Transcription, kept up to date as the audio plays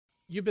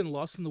You've been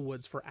lost in the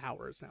woods for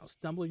hours now,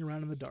 stumbling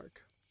around in the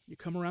dark. You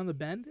come around the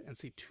bend and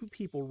see two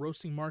people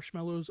roasting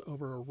marshmallows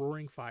over a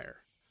roaring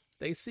fire.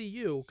 They see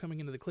you coming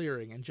into the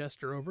clearing and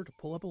gesture over to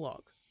pull up a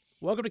log.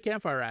 Welcome to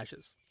Campfire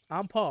Ashes.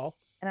 I'm Paul.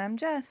 And I'm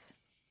Jess.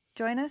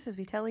 Join us as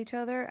we tell each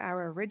other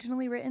our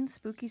originally written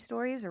spooky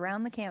stories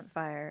around the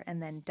campfire and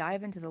then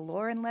dive into the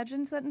lore and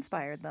legends that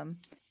inspired them.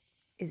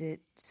 Is it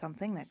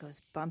something that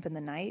goes bump in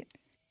the night?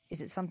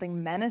 Is it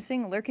something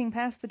menacing lurking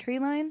past the tree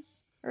line?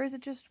 Or is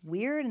it just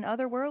weird and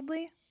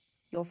otherworldly?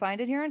 You'll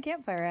find it here on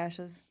Campfire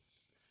Ashes.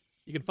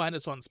 You can find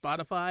us on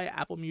Spotify,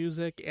 Apple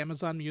Music,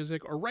 Amazon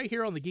Music, or right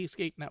here on the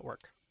Geekscape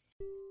Network.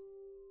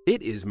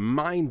 It is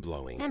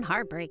mind-blowing and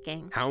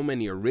heartbreaking how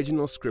many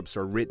original scripts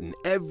are written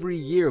every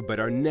year but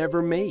are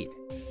never made.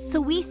 So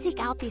we seek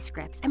out these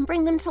scripts and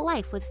bring them to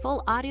life with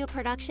full audio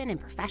production and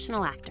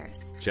professional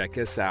actors. Check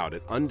us out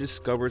at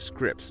Undiscovered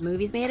Scripts.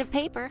 Movies made of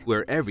paper.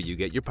 Wherever you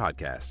get your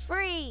podcasts.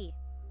 Free!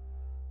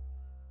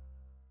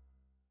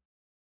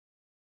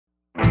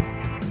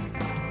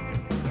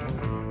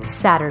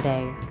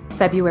 Saturday,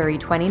 February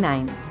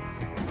 29th.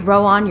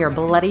 Throw on your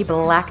bloody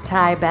black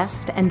tie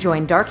best and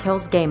join Dark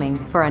Hills Gaming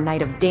for a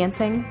night of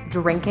dancing,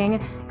 drinking,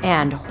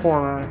 and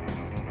horror.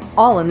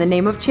 All in the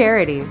name of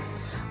charity.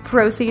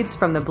 Proceeds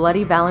from the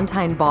Bloody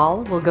Valentine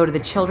Ball will go to the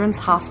Children's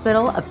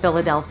Hospital of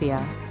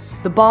Philadelphia.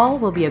 The ball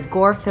will be a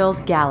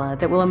gore-filled gala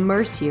that will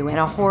immerse you in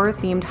a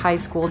horror-themed high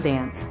school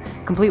dance,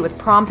 complete with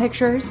prom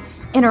pictures,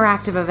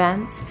 interactive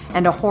events,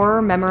 and a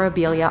horror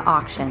memorabilia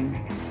auction.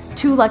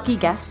 2 lucky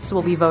guests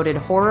will be voted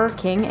Horror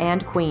King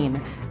and Queen,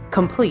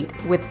 complete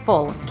with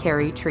full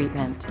carry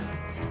treatment.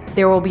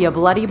 There will be a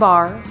bloody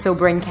bar, so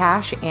bring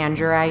cash and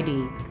your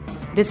ID.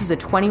 This is a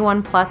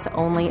 21-plus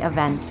only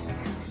event.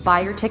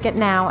 Buy your ticket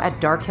now at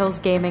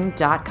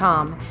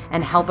darkhillsgaming.com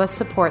and help us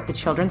support the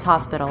Children's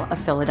Hospital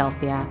of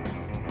Philadelphia.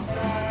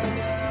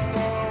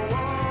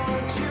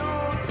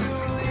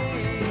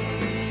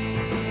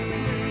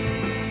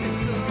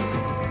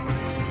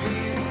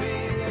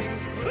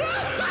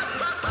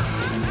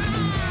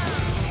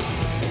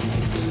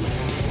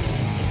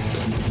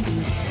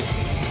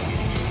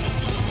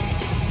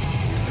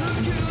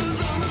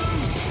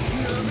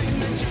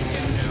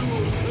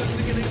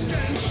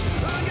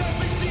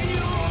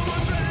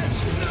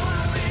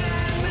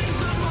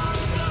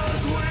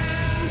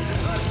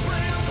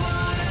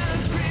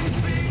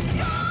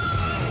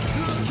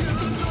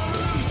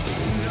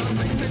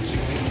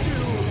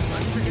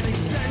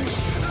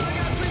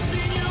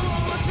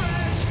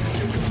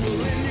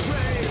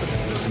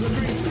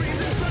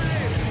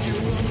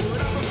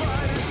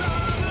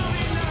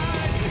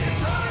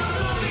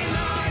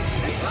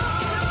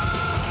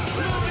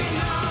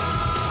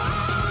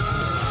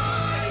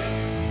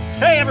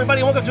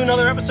 Everybody, welcome to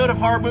another episode of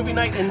Horror Movie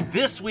Night, and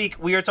this week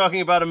we are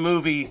talking about a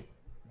movie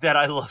that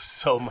I love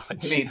so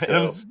much. Me too. And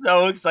I'm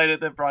so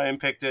excited that Brian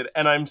picked it,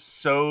 and I'm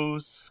so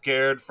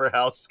scared for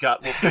how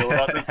Scott will feel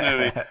about this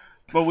movie.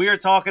 But we are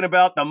talking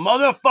about the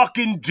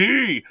motherfucking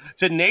D,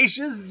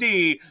 Tenacious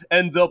D,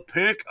 and the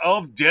Pick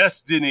of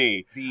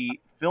Destiny, the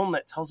film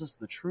that tells us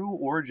the true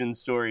origin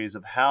stories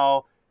of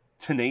how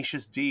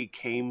Tenacious D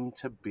came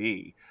to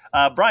be.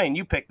 Brian,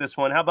 you picked this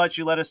one. How about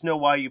you let us know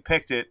why you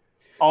picked it?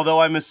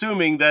 Although I'm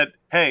assuming that,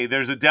 hey,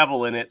 there's a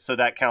devil in it, so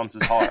that counts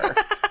as horror.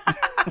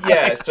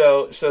 Yeah,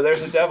 so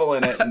there's a devil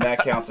in it, and that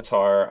counts as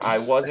horror. I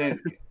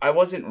wasn't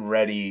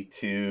ready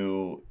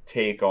to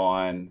take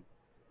on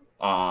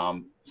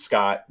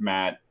Scott,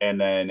 Matt,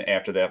 and then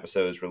after the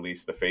episode is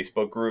released, the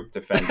Facebook group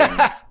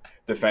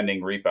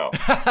defending Repo.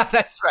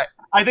 That's right.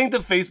 I think the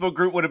Facebook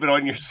group would have been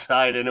on your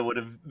side, and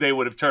they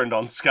would have turned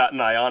on Scott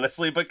and I,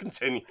 honestly. But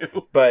continue.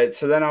 But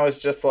so then I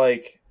was just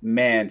like,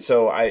 man.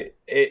 So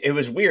it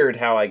was weird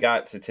how I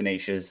got to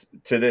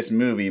this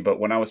movie. But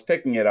when I was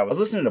picking it, I was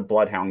listening to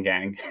Bloodhound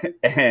Gang,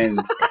 and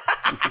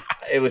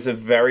it was a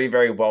very,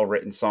 very well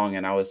written song.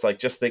 And I was like,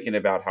 just thinking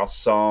about how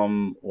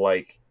some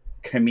like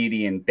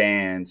comedian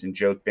bands and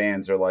joke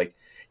bands are like,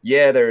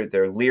 yeah,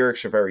 their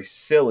lyrics are very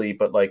silly,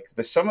 but like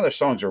some of their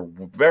songs are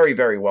very,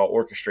 very well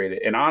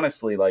orchestrated. And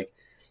honestly, like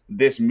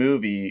this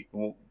movie,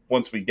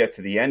 once we get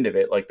to the end of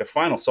it, like the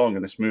final song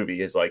in this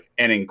movie is like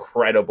an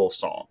incredible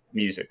song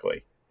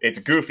musically. It's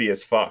goofy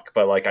as fuck,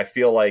 but like I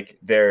feel like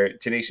they're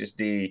Tenacious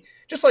D,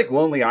 just like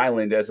Lonely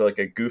Island as like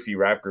a goofy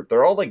rap group.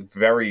 They're all like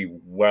very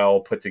well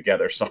put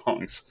together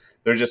songs.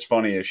 They're just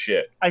funny as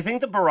shit. I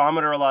think the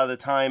barometer a lot of the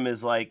time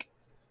is like,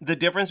 the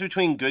difference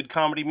between good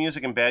comedy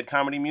music and bad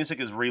comedy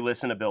music is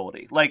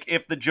re-listenability. Like,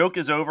 if the joke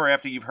is over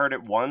after you've heard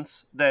it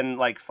once, then,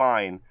 like,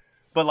 fine.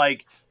 But,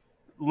 like,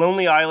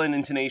 Lonely Island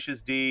and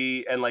Tenacious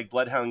D and, like,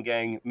 Bloodhound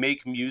Gang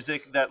make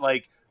music that,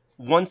 like,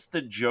 once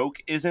the joke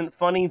isn't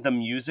funny, the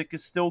music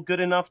is still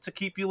good enough to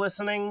keep you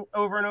listening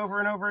over and over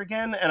and over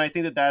again. And I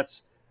think that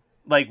that's,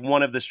 like,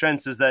 one of the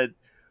strengths is that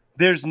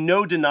there's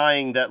no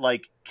denying that,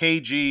 like,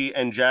 KG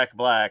and Jack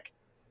Black,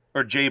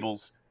 or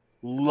Jables,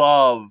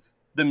 love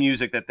the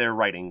music that they're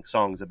writing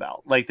songs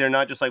about. Like, they're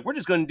not just like, we're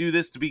just going to do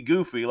this to be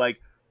goofy.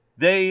 Like,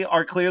 they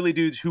are clearly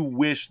dudes who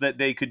wish that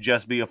they could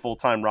just be a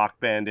full-time rock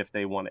band if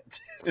they wanted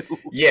to.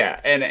 Yeah,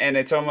 and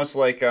it's almost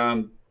like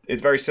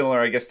it's very similar,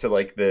 I guess, to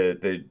like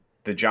the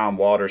John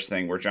Waters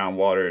thing, where John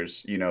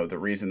Waters, you know, the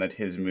reason that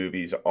his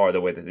movies are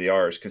the way that they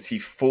are is because he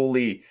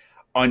fully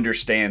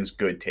understands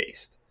good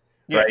taste.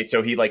 Yeah. Right.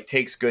 So he like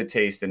takes good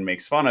taste and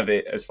makes fun of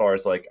it. As far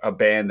as like a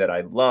band that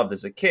I loved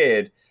as a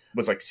kid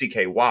was like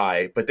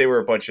CKY, but they were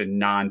a bunch of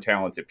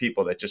non-talented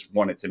people that just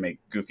wanted to make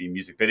goofy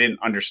music. They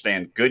didn't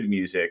understand good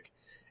music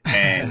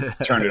and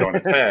turned it on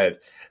its head.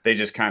 They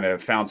just kind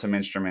of found some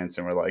instruments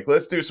and were like,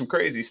 let's do some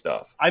crazy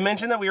stuff. I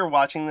mentioned that we were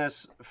watching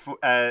this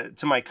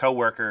to my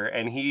coworker,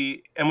 and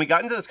we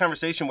got into this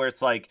conversation where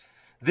it's like,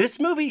 this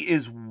movie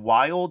is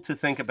wild to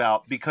think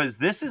about because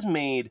this is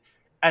made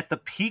at the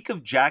peak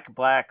of Jack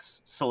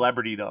Black's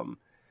celebritydom.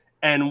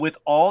 And with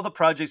all the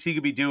projects he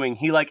could be doing,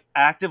 he like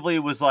actively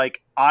was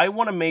like, I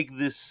want to make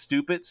this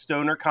stupid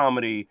stoner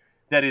comedy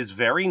that is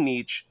very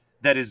niche,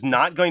 that is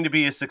not going to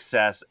be a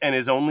success, and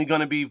is only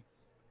going to be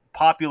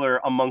popular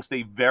amongst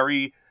a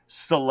very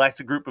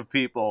select group of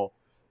people,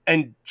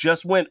 and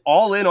just went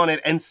all in on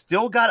it and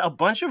still got a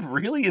bunch of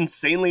really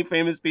insanely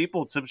famous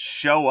people to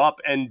show up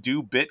and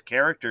do bit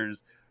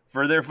characters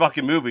for their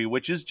fucking movie,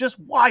 which is just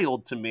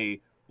wild to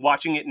me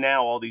watching it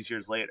now all these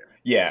years later.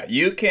 Yeah,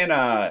 you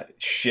can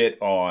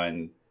shit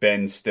on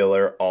Ben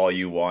Stiller all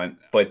you want,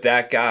 but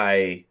that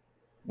guy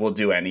will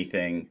do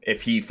anything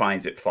if he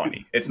finds it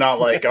funny. It's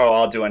not like, oh,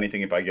 I'll do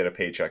anything if I get a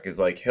paycheck. It's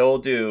like he'll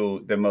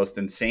do the most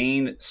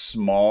insane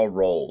small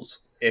roles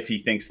if he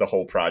thinks the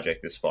whole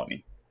project is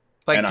funny.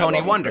 Like And I Tony love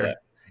him for Wonder. that.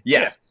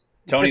 Yes.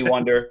 Tony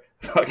Wonder,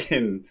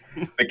 fucking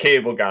the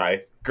Cable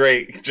Guy.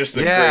 Great. Just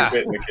a great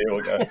bit in the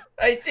Cable Guy.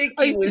 I think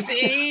he was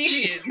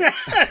Asian.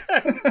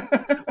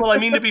 Well, I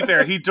mean, to be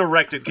fair, he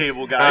directed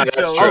Cable Guy. That's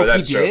so true. Oh,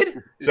 That's he true. did?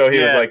 So he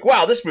was Yeah. like,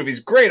 wow, this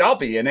movie's great. I'll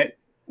be in it.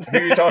 Who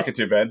are you talking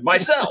to, Ben?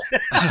 Myself.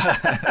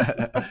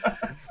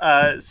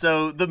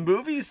 So the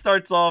movie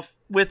starts off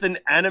with an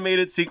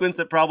animated sequence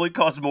that probably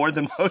cost more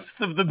than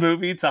most of the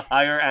movie to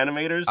hire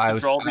animators to I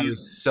draw was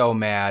these. so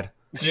mad.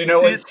 Do you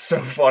know what's so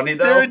funny,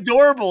 They're though?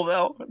 adorable,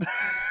 though.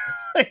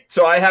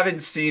 So I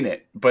haven't seen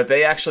it, but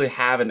they actually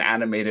have an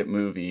animated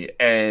movie,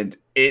 and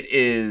it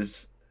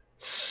is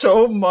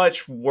so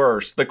much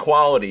worse. The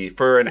quality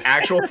for an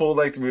actual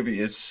full-length movie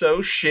is so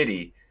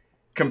shitty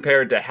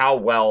compared to how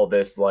well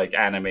this like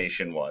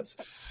animation was.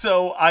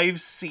 So I've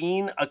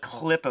seen a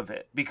clip of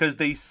it because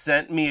they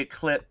sent me a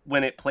clip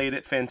when it played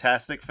at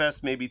Fantastic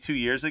Fest maybe 2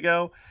 years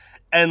ago.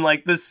 And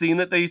like the scene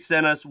that they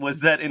sent us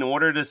was that in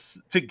order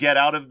to get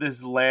out of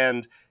this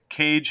land,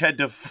 Cage had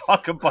to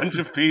fuck a bunch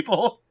of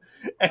people.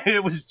 And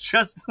it was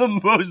just the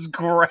most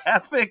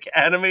graphic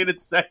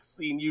animated sex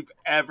scene you've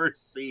ever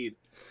seen.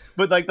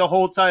 But like the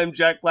whole time,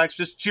 Jack Black's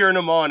just cheering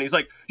him on. He's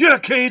like, "Yeah,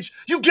 Cage,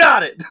 you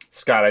got it."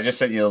 Scott, I just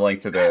sent you the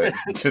link to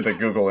the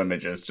Google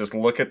images. Just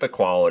look at the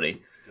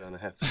quality. Gonna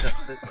have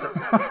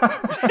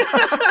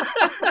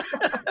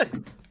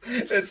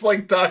It's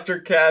like Dr.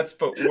 Katz,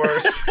 but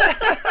worse.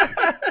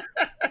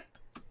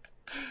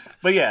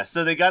 But yeah,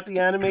 so they got the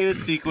animated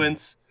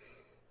sequence.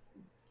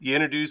 You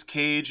introduce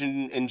Cage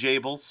and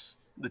Jables.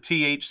 The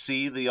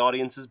THC, the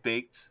audience is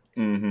baked.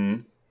 Mm-hmm.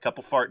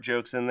 Couple fart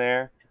jokes in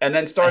there. And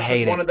then starts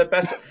hate with one it. of the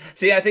best.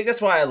 See, I think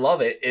that's why I love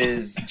it.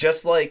 Is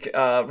just like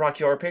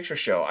Rocky Horror Picture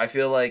Show. I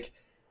feel like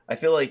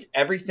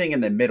everything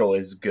in the middle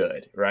is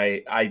good,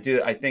 right? I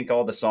think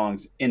all the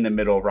songs in the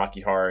middle of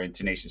Rocky Horror and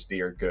Tenacious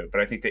D are good,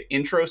 but I think the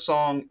intro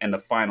song and the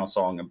final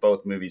song in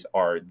both movies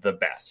are the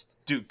best.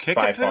 Dude,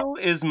 By Kickapoo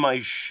is my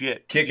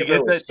shit.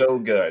 Kickapoo is so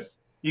good.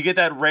 You get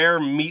that rare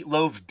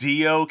Meatloaf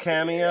Dio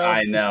cameo.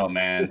 I know,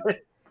 man.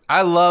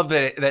 I love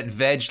that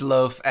Veg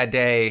Loaf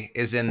Ade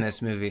is in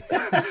this movie.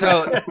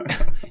 So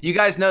you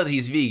guys know that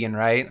he's vegan,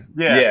 right?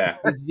 Yeah.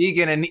 He's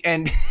vegan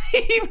and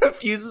he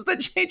refuses to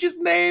change his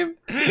name.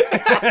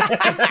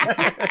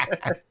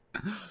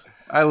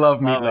 I love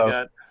Oh my Meatloaf.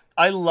 God.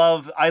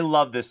 I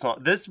love this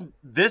song.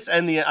 This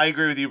and I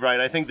agree with you, Brian.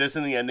 I think this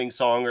and the ending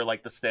song are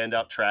like the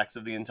standout tracks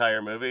of the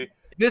entire movie.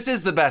 This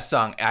is the best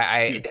song.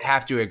 I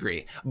have to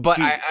agree. But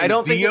Dude, I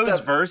don't think Dio's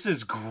that verse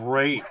is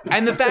great.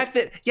 and the fact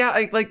that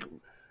like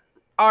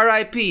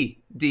R.I.P.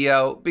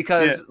 Dio,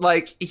 because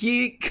like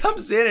he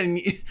comes in and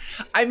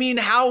I mean,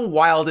 how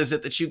wild is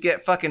it that you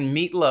get fucking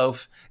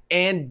Meatloaf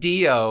and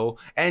Dio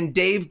and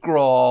Dave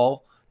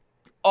Grohl,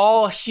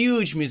 all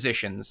huge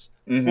musicians.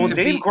 Mhm. Well, to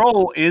Dave be-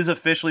 Grohl is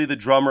officially the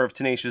drummer of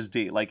Tenacious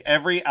D. Like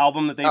every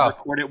album that they've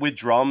recorded with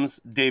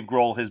drums, Dave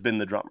Grohl has been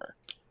the drummer.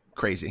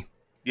 Crazy.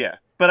 Yeah.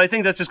 But I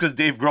think that's just because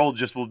Dave Grohl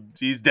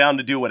he's down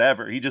to do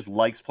whatever. He just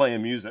likes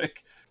playing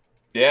music.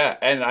 Yeah,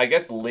 and I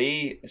guess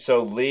Lee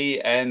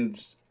and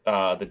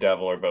the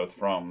Devil are both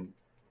from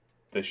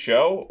the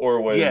show,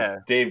 or was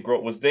Dave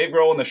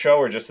Grohl in the show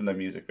or just in the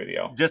music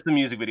video? Just the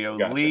music video.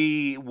 Gotcha.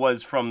 Lee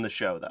was from the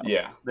show though.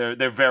 Yeah.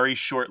 They're very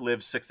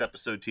short-lived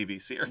 6-episode TV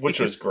series.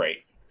 Which was great.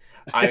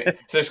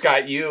 So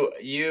Scott,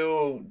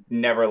 you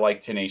never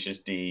liked Tenacious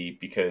D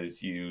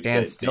because you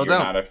Dan, said still you're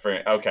don't. not a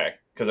fan. Okay,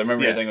 because I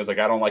remember your thing was like,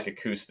 I don't like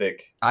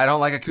acoustic. I don't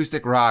like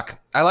acoustic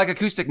rock. I like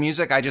acoustic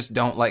music. I just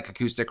don't like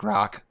acoustic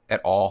rock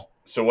at all.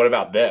 So what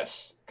about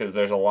this? Because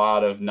there's a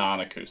lot of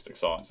non-acoustic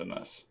songs in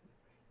this.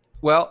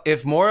 Well,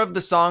 if more of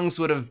the songs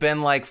would have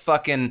been like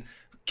fucking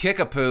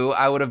Kickapoo,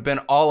 I would have been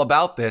all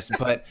about this.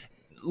 But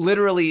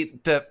literally,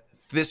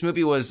 this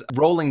movie was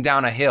rolling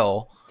down a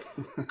hill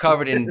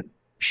covered in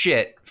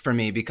shit for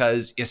me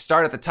because you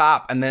start at the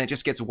top and then it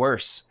just gets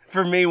worse.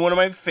 For me, one of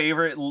my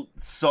favorite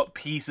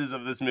pieces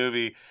of this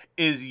movie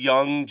is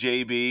young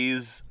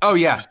JB's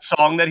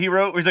song that he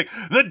wrote, where he's like,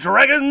 "The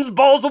dragon's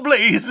balls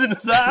ablaze, and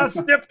as I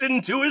stepped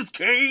into his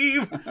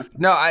cave."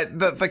 No,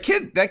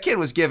 that kid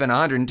was given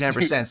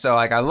 110%, so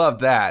like I love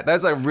that.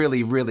 That's a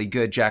really, really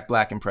good Jack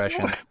Black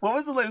impression. What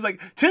was the line? It was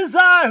like, "'Tis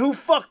I who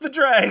fuck the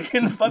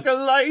dragon, fuck a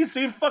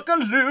Lacey, fuck a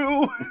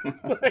Lou."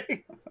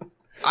 Like,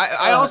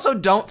 I also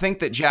don't think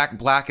that Jack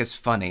Black is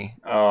funny.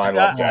 Oh, I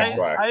love Jack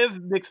Black. I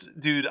have mixed,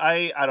 dude.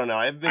 I don't know.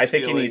 I have mixed I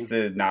think feelings. he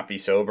needs to not be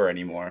sober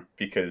anymore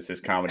because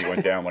his comedy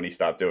went down when he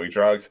stopped doing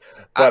drugs.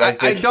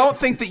 But I don't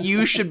think that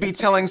you should be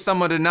telling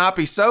someone to not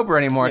be sober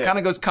anymore. It kind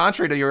of goes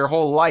contrary to your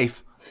whole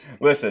life.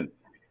 Listen,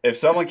 if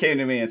someone came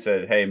to me and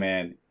said, "Hey,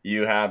 man,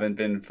 you haven't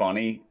been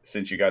funny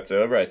since you got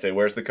sober," I'd say,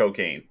 "Where's the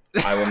cocaine?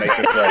 I will make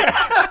this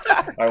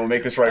right. I will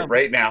make this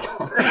right now."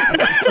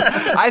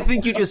 I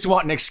think you just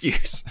want an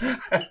excuse.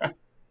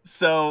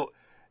 So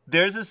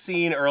there's a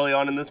scene early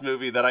on in this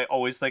movie that I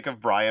always think of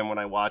Brian when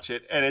I watch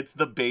it, and it's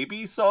the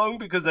Baby song,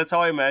 because that's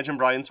how I imagine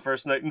Brian's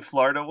first night in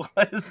Florida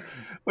was,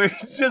 where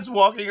he's just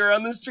walking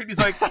around the street. He's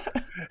like,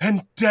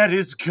 "And Dad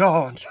is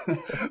gone.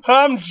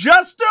 I'm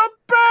just a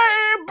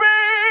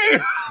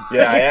baby."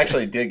 Yeah, I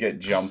actually did get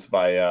jumped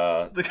by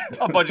a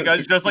bunch of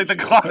guys dressed like the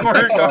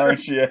Clockwork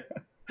Orange. Yeah.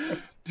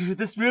 Dude,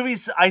 this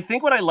movie's, I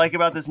think what I like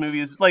about this movie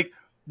is, like,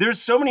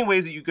 there's so many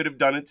ways that you could have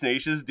done a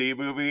Tenacious D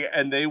movie,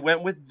 and they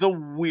went with the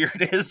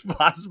weirdest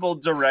possible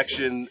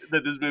direction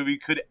that this movie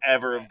could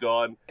ever have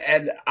gone.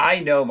 And I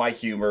know my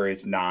humor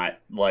is not,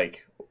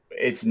 like,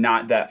 it's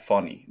not that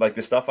funny. Like,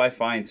 the stuff I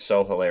find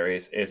so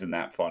hilarious isn't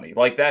that funny.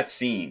 Like, that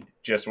scene,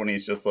 just when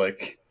he's just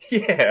like,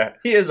 "Yeah,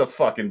 he is a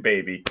fucking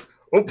baby.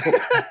 Oh,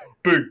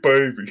 big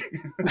baby."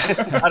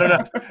 I don't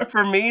know.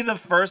 For me, the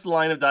first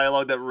line of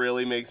dialogue that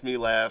really makes me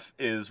laugh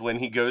is when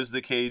he goes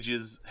to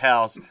Cage's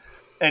house,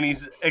 and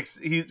he's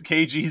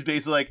basically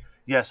like,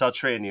 "Yes, I'll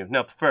train you.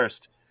 Now,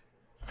 first,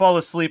 fall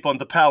asleep on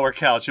the power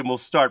couch, and we'll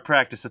start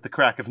practice at the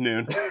crack of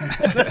noon."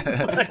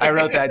 I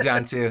wrote that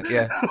down too.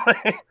 Yeah.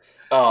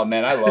 Oh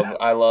man, I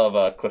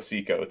love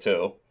Classico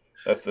too.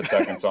 That's the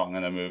second song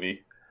in the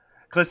movie.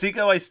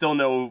 Classico, I still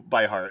know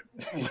by heart.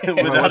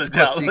 What's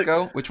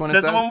Classico? Which one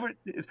is that? The one where,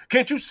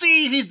 "Can't you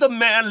see he's the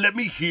man? Let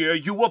me hear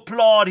you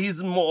applaud.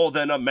 He's more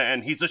than a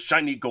man. He's a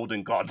shiny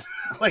golden god."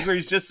 Like, where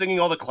he's just singing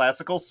all the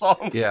classical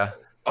songs. Yeah.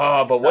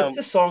 But what's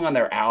the song on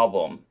their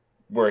album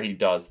where he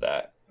does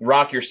that?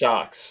 "Rock Your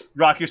Socks."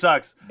 "Rock Your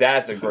Socks."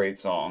 That's a great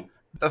song.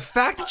 The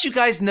fact that you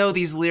guys know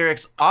these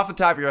lyrics off the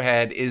top of your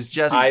head is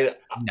just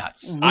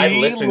nuts. I We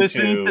listened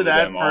to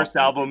that them first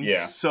often. album.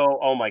 Yeah. So,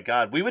 oh my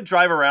God. We would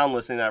drive around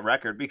listening to that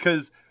record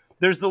because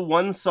there's the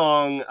one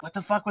song. What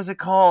the fuck was it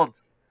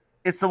called?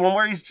 It's the one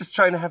where he's just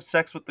trying to have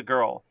sex with the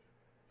girl.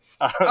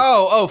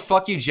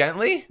 Fuck You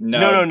Gently?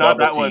 No, not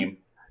that Double one. Team.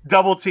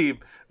 Double Team.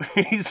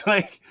 He's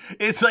like,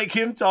 it's like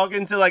him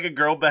talking to like a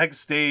girl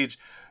backstage.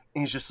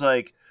 And he's just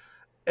like,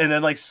 and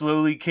then like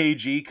slowly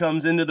KG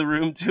comes into the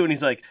room too, and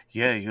he's like,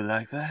 "Yeah, you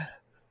like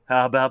that?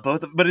 How about both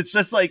of them?" But it's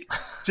just like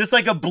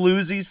a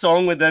bluesy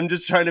song with them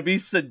just trying to be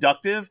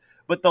seductive.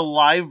 But the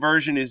live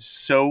version is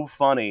so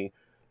funny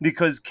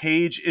because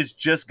Cage is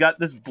just got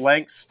this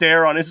blank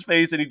stare on his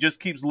face, and he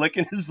just keeps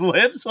licking his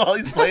lips while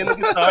he's playing the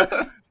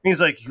guitar. He's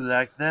like, "You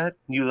like that?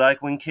 You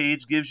like when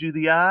Cage gives you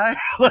the eye?"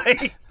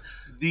 Like,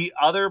 the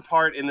other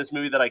part in this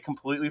movie that I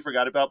completely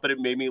forgot about, but it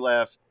made me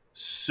laugh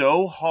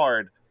so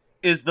hard,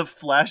 is the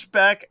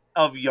flashback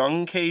of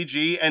young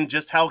KG and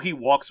just how he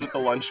walks with the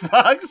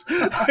lunchbox.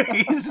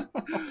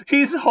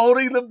 he's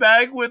holding the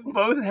bag with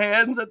both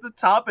hands at the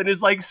top and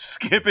is like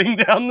skipping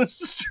down the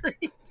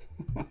street.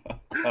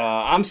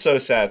 I'm so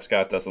sad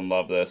Scott doesn't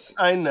love this.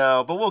 I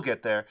know, but we'll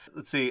get there.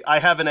 Let's see. "I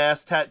have an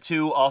ass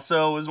tattoo"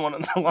 also was one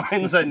of the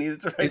lines I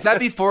needed to write. Is that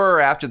before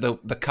or after the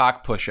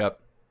cock push-up?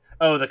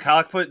 Oh, the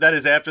cock push. That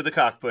is after the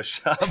cock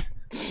push up.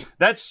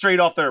 That's straight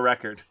off their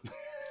record.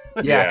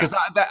 Yeah, because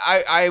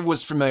I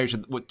was familiar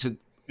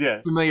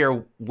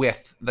familiar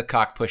with the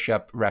cock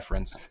push-up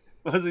reference.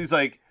 Because he's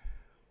like,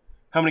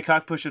 "How many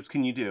cock push-ups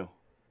can you do?"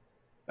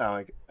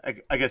 "Oh,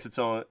 I guess it's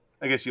only.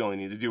 I guess you only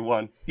need to do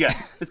one." "Yeah,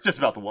 it's just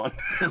about the one."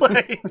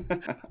 Like,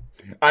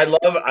 I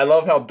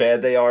love how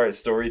bad they are at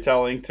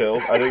storytelling too.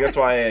 I think that's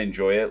why I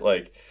enjoy it.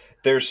 Like,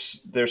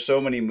 there's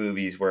so many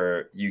movies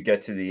where you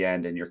get to the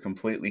end and you're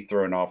completely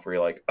thrown off, where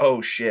you're like,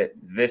 "Oh shit,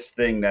 this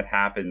thing that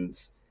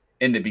happens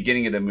in the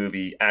beginning of the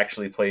movie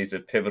actually plays a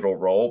pivotal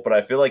role." But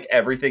I feel like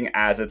everything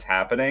as it's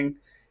happening,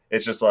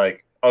 it's just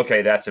like,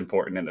 okay, that's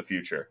important in the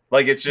future.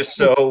 Like, it's just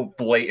so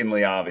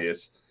blatantly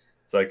obvious.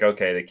 It's like,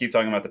 okay, they keep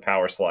talking about the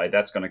power slide.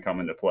 That's going to come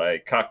into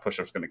play. Cock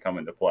push-up's going to come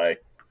into play.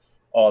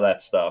 All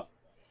that stuff.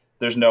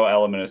 There's no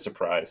element of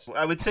surprise.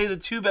 I would say the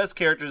two best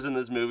characters in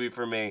this movie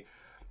for me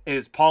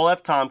is Paul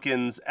F.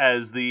 Tompkins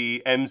as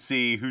the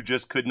MC who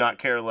just could not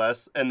care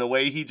less, and the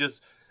way he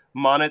just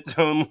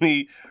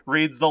monotonely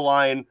reads the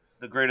line,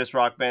 "The greatest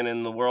rock band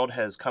in the world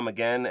has come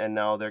again, and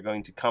now they're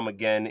going to come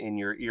again in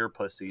your ear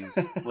pussies,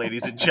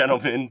 ladies and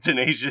gentlemen,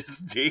 Tenacious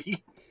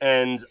D."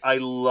 And I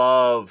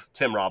love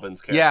Tim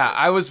Robbins' character. Yeah,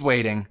 I was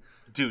waiting.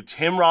 Dude,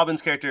 Tim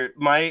Robbins' character,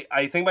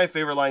 I think my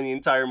favorite line in the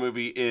entire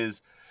movie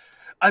is,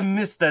 "I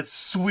miss that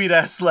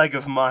sweet-ass leg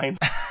of mine."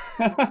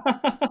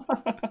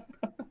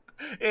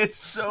 It's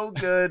so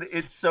good.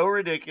 It's so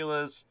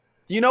ridiculous.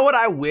 You know what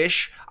I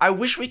wish? I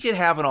wish we could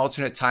have an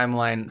alternate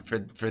timeline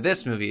for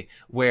this movie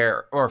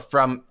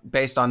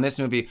based on this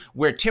movie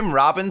where Tim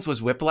Robbins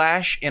was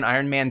Whiplash in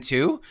Iron Man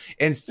 2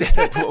 instead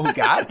of what we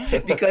got.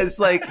 Because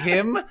like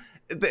him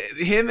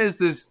as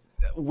this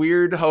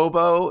weird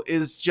hobo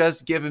is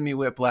just giving me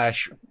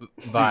Whiplash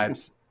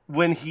vibes. Dude,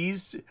 when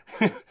he's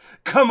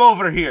come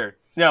over here.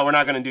 No, we're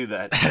not going to do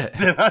that.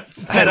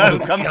 Then I'll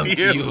come to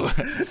you.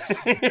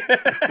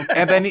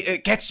 And then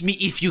catch me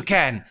if you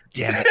can.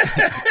 Damn it.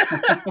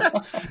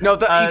 No, you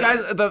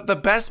guys, the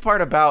best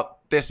part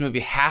about this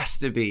movie has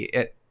to be,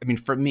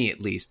 for me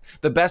at least,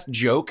 the best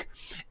joke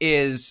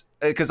is,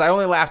 because I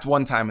only laughed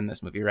one time in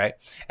this movie, right?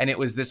 And it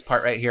was this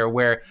part right here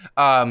where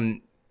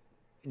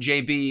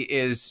JB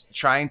is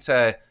trying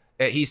to,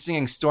 he's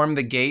singing Storm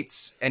the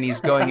Gates and he's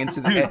going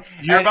into the...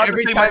 You're about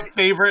to say my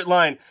favorite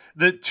line.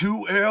 "The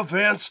 2 air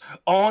vents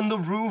on the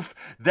roof,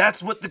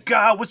 that's what the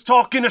guy was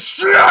talking to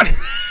shit."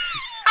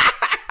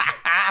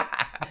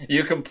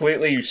 You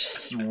completely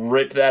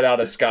ripped that out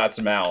of Scott's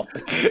mouth.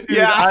 Dude,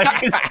 Yeah.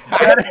 I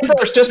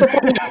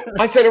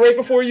said it right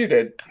before you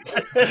did.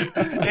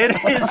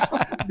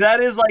 That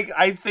is like,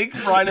 I think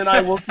Brian and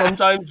I will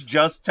sometimes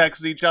just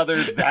text each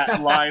other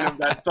that line of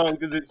that song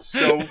because it's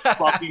so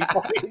fucking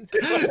funny.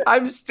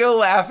 I'm still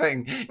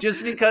laughing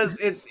just because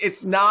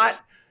it's not...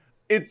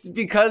 It's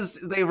because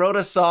they wrote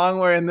a song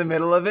where in the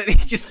middle of it, he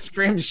just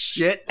screams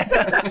shit.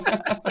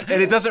 And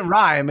it doesn't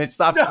rhyme. It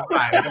stops to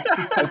rhyme.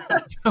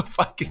 It's so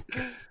fucking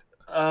good.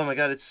 Oh my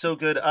God, it's so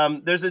good.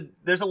 There's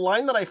a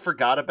line that I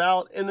forgot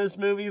about in this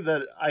movie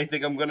that I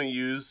think I'm going to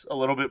use a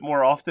little bit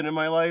more often in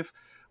my life.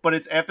 But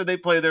it's after they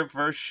play their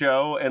first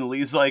show and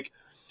Lee's like,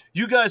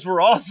 "You guys were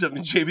awesome."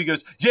 And JB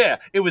goes, "Yeah,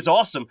 it was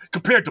awesome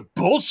compared to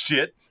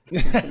bullshit."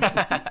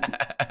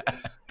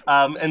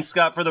 And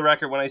Scott, for the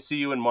record, when I see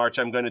you in March,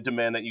 I'm going to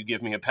demand that you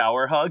give me a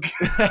power hug.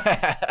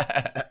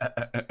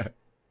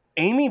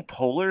 Amy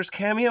Poehler's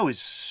cameo is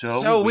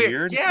so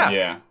weird.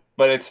 Yeah,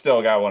 but it's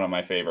still got one of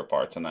my favorite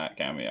parts in that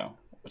cameo,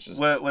 which is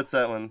what's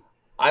that one?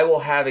 "I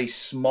will have a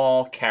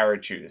small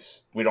carrot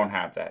juice." We don't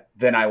have that.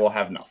 Then I will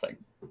have nothing.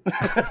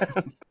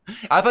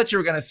 I thought you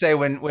were gonna say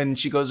when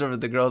she goes over to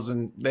the girls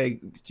and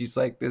she's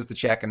like, "There's the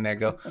check," and they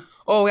go,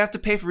 "Oh, we have to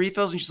pay for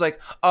refills," and she's like,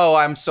 "Oh,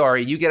 I'm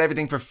sorry, you get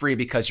everything for free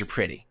because you're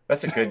pretty."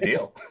 That's a good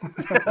deal.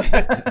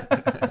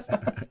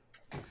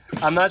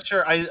 I'm not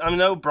sure. I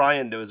know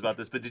Brian knows about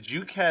this, but did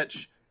you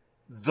catch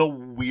the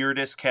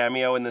weirdest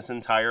cameo in this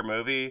entire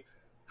movie?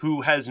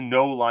 Who has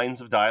no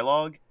lines of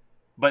dialogue,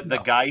 but the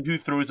guy who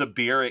throws a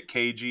beer at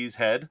KG's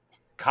head?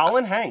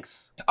 Colin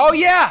Hanks. Oh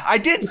yeah, I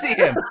did see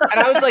him, and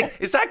I was like,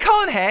 "Is that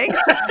Colin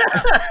Hanks?"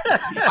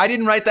 I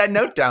didn't write that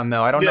note down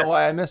though. I don't know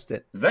why I missed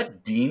it. Is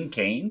that Dean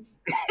Cain?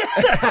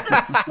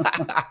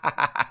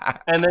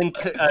 And then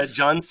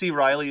John C.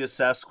 Reilly as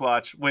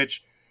Sasquatch,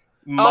 which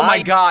oh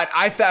my God,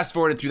 I fast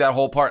forwarded through that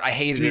whole part. I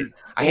hated it.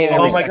 I hated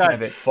every second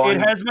of it.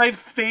 It has my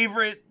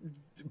favorite,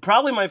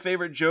 probably my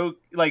favorite joke,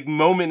 like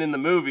moment in the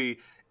movie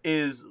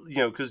is,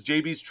 because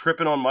JB's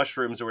tripping on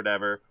mushrooms or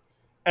whatever,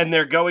 and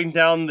they're going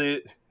down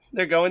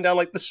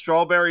like the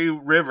Strawberry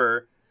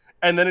River,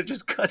 and then it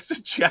just cuts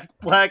to Jack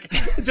Black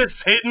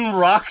just hitting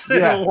rocks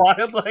in a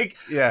wild,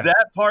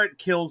 that part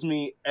kills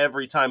me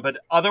every time. But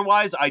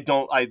otherwise,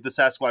 the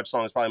Sasquatch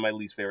song is probably my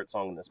least favorite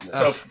song in this movie.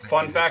 So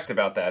fun fact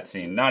about that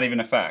scene, not even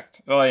a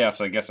fact. Well, yeah,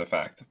 so I guess a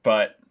fact.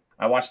 But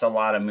I watched a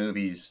lot of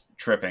movies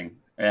tripping,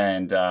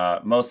 and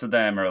most of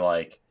them are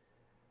like,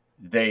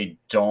 they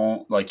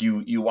don't, like,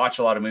 you watch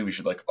a lot of movies,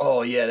 you're like,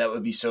 oh yeah, that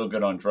would be so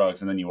good on drugs,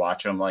 and then you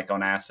watch them like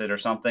on acid or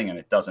something and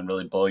it doesn't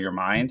really blow your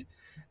mind.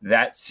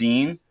 That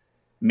scene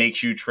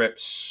makes you trip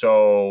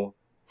so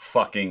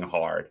fucking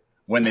hard.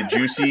 When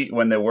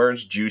the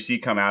words juicy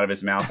come out of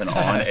his mouth and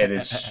on, it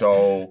is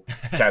so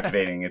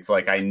captivating. It's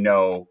like, I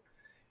know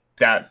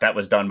that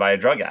was done by a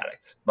drug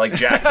addict. Like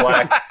Jack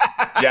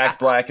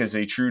Black is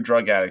a true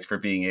drug addict for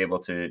being able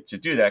to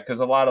do that. Because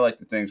a lot of like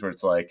the things where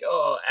it's like,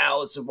 oh,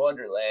 Alice in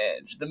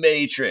Wonderland, The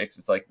Matrix.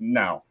 It's like,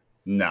 no,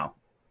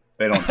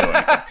 they don't do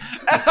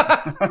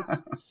it.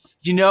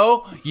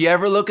 You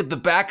ever look at the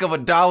back of a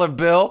dollar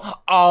bill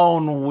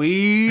on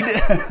weed?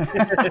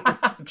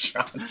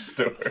 John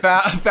Stewart.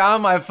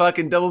 Found my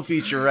fucking double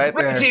feature right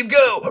there. Red team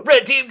go!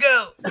 Red team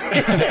go!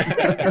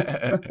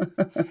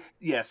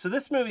 Yeah, so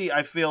this movie,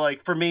 I feel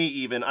like, for me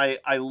even,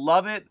 I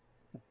love it,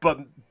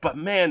 but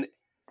man,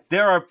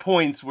 there are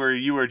points where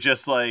you are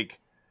just like,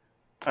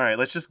 all right,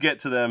 let's just get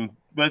to them.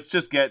 Let's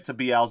just get to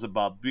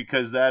Beelzebub,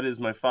 because that is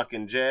my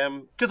fucking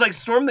jam. Because, like,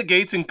 Storm the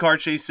Gates and Car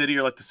Chase City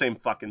are, like, the same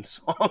fucking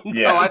song.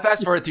 Yeah. Oh, I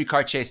fast forward through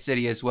Car Chase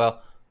City as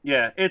well.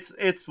 Yeah,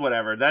 it's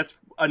whatever. That's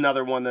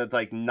another one that's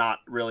like not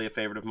really a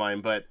favorite of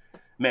mine, but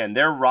man,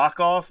 their rock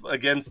off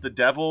against the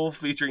Devil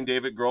featuring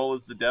David Grohl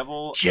as the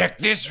Devil. Check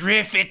this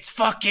riff, it's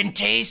fucking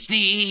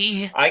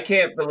tasty. I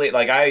can't believe,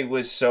 like, I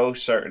was so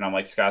certain. I'm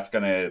like, Scott's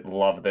gonna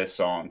love this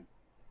song.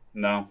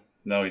 No,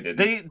 he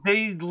didn't.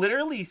 They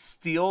literally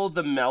steal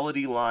the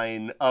melody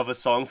line of a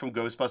song from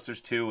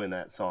Ghostbusters 2 in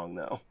that song,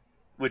 though,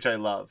 which I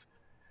love.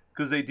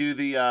 Because they do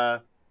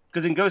the,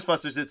 because in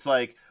Ghostbusters it's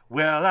like,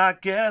 well, I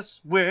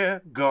guess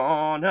we're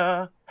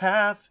gonna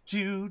have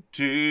to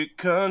take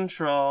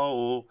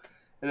control.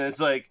 And then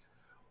it's like,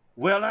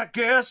 well, I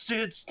guess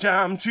it's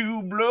time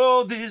to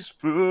blow this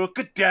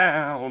fucker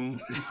down.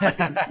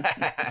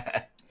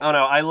 Oh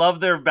no, I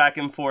love their back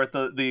and forth,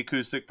 the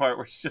acoustic part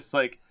where it's just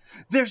like,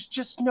 there's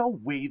just no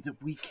way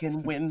that we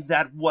can win.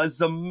 That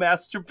was a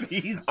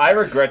masterpiece. I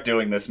regret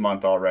doing this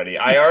month already.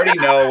 I already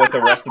know what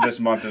the rest of this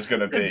month is going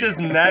to be. It's just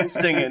Matt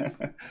singing.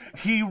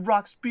 He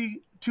rocks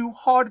too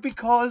hard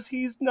because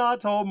he's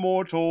not a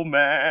mortal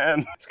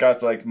man.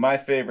 Scott's like, my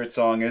favorite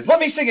song is, let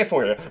me sing it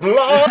for you.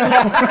 Well,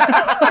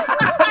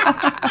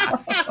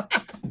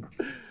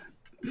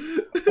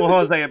 hold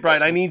on a second,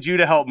 Brian. I need you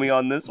to help me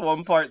on this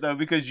one part, though,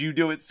 because you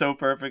do it so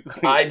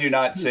perfectly. I do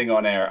not sing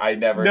on air. I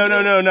never No.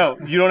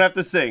 do. You don't have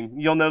to sing.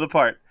 You'll know the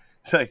part.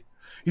 Say,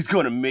 he's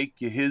going to make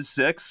you his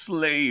sex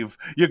slave.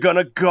 You're going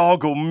to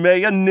goggle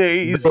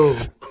mayonnaise.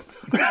 All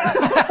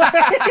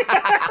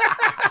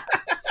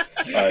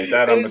right,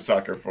 that I'm a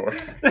sucker for.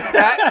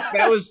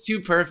 That was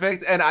too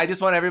perfect, and I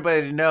just want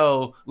everybody to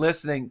know,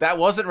 listening, that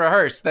wasn't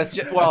rehearsed. That's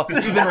just, well,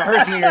 you've been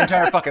rehearsing your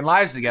entire fucking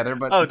lives together,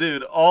 but Oh,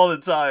 dude, all the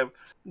time.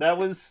 That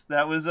was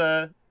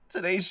a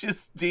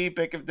Tenacious D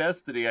pick of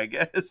destiny, I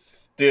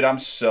guess. Dude, I'm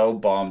so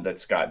bummed that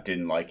Scott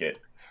didn't like it.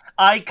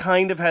 I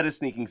kind of had a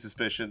sneaking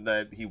suspicion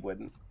that he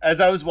wouldn't.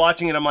 As I was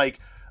watching it, I'm like,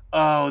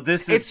 oh,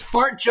 this is... It's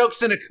fart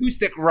jokes and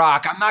acoustic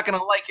rock. I'm not going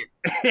to like it.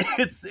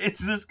 it's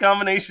this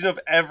combination of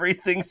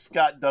everything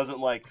Scott doesn't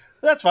like.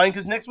 That's fine,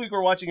 because next week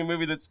we're watching a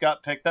movie that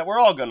Scott picked that we're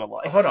all going to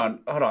like. Hold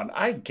on.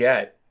 I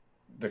get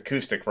the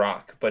acoustic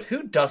rock, but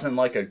who doesn't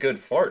like a good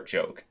fart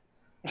joke?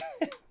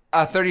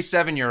 A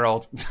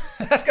 37-year-old.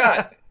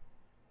 Scott,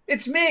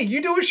 it's me.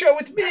 You do a show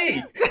with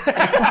me.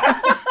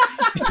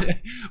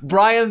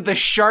 Brian the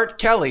Shart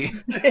Kelly.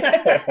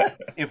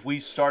 If we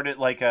started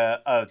like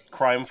a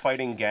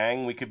crime-fighting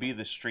gang, we could be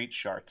the Street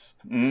Sharts.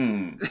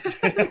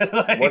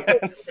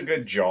 What's a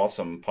good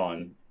Jawsome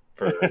pun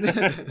for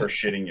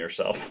shitting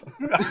yourself?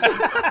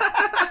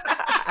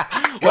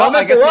 Well,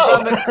 I guess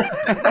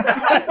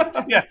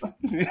Yeah.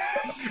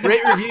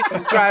 Rate, review,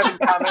 subscribe, and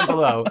comment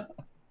below.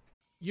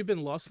 You've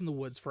been lost in the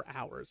woods for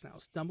hours now,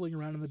 stumbling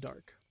around in the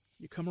dark.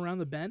 You come around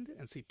the bend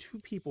and see two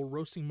people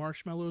roasting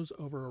marshmallows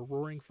over a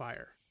roaring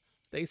fire.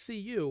 They see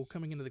you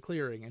coming into the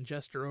clearing and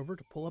gesture over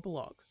to pull up a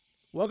log.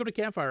 Welcome to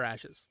Campfire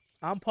Ashes.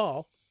 I'm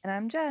Paul. And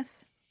I'm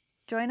Jess.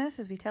 Join us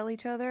as we tell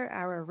each other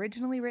our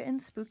originally written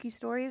spooky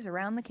stories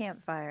around the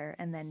campfire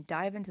and then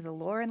dive into the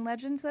lore and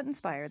legends that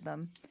inspired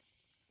them.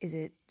 Is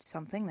it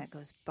something that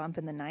goes bump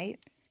in the night?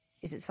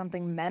 Is it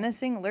something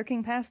menacing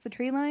lurking past the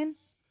tree line?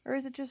 Or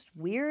is it just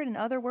weird and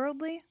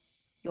otherworldly?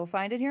 You'll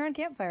find it here on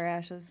Campfire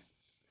Ashes.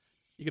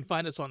 You can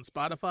find us on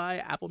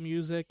Spotify, Apple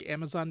Music,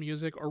 Amazon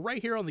Music, or right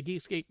here on the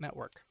Geekscape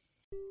Network.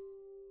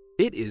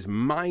 It is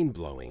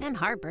mind-blowing And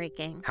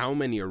heartbreaking. how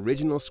many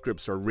original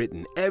scripts are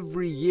written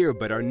every year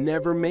but are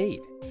never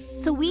made.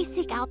 So we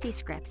seek out these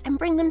scripts and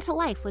bring them to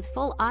life with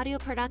full audio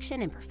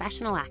production and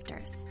professional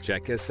actors.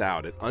 Check us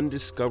out at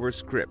Undiscovered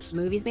Scripts,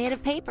 Movies made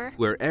of paper.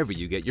 wherever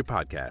you get your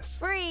podcasts.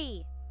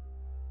 Free.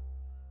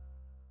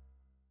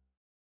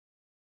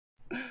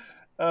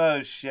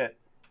 Oh, shit.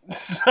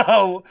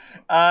 So,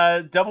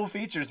 double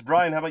features.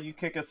 Brian, how about you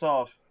kick us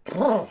off?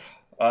 Oh,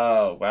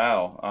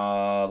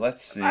 wow.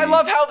 Let's see. I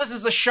love how this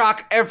is a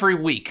shock every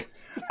week.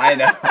 I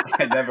know.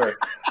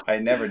 I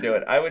never do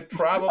it. I would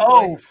probably...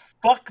 Oh,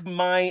 fuck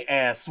my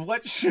ass.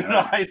 What should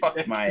I fuck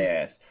pick? my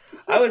ass.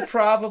 I would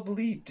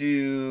probably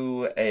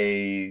do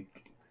a...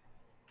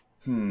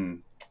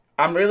 I'm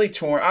really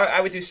torn.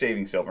 I would do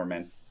Saving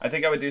Silverman. I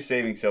think I would do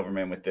Saving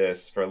Silverman with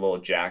this for a little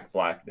Jack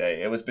Black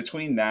day. It was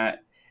between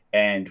that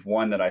and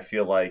one that I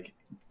feel like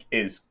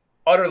is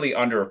utterly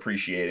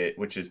underappreciated,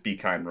 which is Be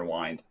Kind,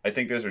 Rewind. I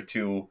think those are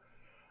two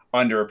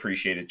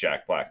underappreciated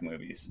Jack Black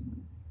movies.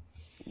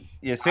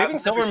 Yeah, Saving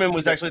Silverman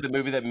was actually the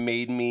movie that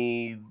made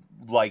me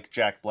like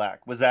Jack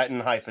Black. Was that in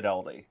High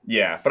Fidelity?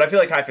 Yeah, but I feel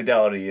like High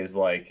Fidelity is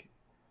like,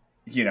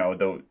 you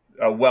know,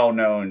 a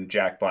well-known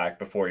Jack Black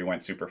before he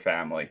went super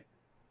family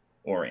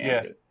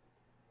oriented. Yeah.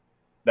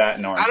 That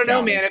and Orange I don't know,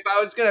 County. man. If I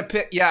was going to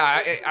pick,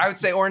 I would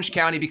say Orange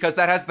County because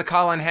that has the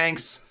Colin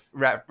Hanks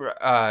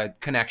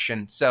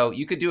connection. So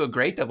you could do a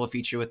great double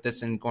feature with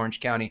this in Orange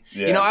County.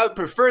 Yeah. You know, I would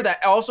prefer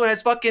that. Also, it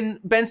has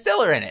fucking Ben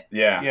Stiller in it.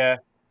 Yeah. Yeah.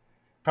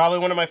 Probably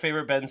one of my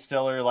favorite Ben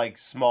Stiller, like,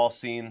 small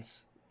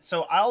scenes.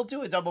 So I'll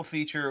do a double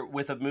feature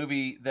with a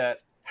movie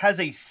that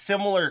has a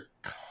similar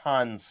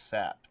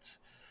concept.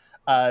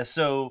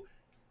 So,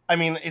 I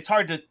mean, it's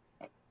hard to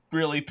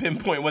really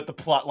pinpoint what the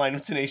plot line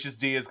of Tenacious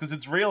D is because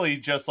it's really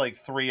just like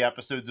 3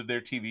 episodes of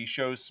their TV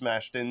show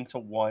smashed into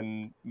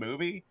one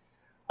movie.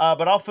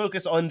 But I'll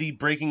focus on the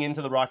breaking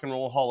into the Rock and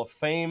Roll Hall of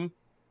Fame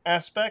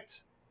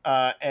aspect,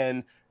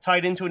 and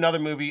tied into another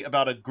movie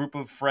about a group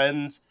of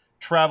friends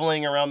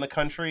traveling around the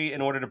country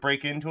in order to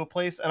break into a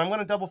place. And I'm going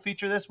to double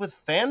feature this with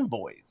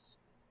Fanboys.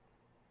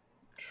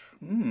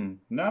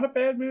 Not a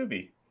bad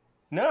movie.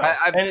 No.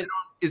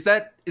 Is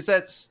that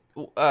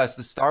the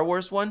Star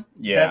Wars one?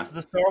 Yeah. That's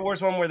the Star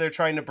Wars one where they're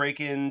trying to break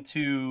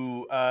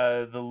into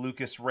the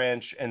Lucas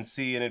Ranch and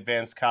see an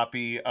advanced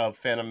copy of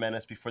Phantom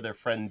Menace before their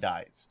friend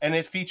dies. And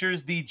it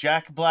features the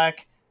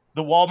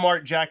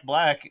Walmart Jack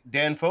Black,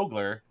 Dan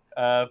Fogler,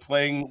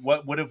 playing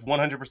what would have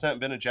 100%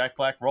 been a Jack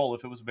Black role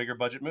if it was a bigger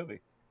budget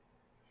movie.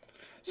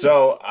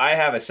 So I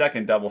have a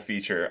second double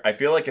feature. I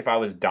feel like if I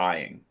was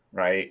dying,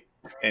 right,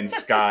 and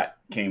Scott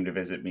came to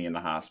visit me in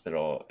the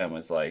hospital and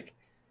was like,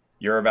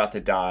 "You're about to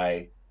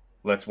die.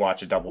 Let's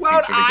watch a double feature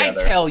together." Why would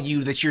I tell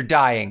you that you're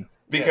dying?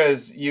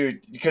 Because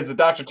the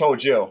doctor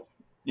told you.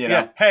 You know?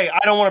 Yeah. Hey, I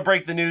don't want to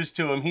break the news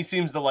to him. He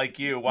seems to like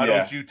you. Why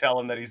don't you tell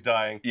him that he's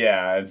dying?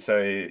 Yeah, and so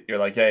you're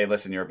like, "Hey,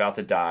 listen, you're about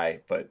to die,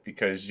 but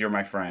because you're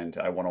my friend,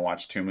 I want to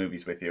watch 2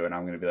 movies with you." And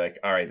I'm going to be like,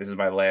 "All right, this is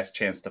my last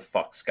chance to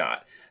fuck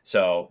Scott."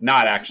 So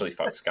not actually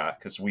fuck Scott,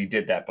 because we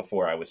did that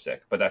before I was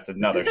sick, but that's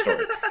another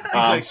story. He's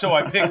like, so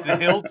I picked The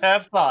Hills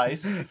Have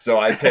Thighs.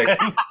 So I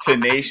picked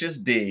Tenacious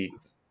D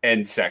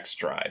and Sex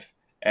Drive.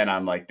 And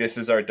I'm like, this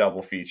is our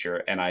double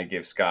feature. And I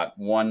give Scott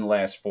one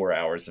last 4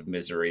 hours of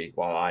misery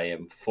while I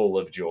am full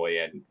of joy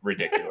and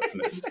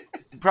ridiculousness.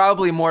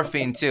 Probably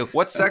morphine, too.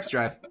 What's Sex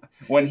Drive?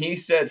 When he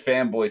said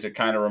Fanboys, it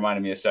kind of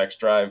reminded me of Sex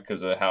Drive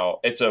because of how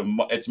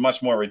it's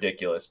much more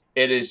ridiculous.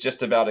 It is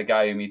just about a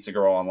guy who meets a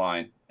girl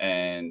online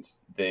and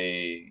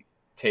they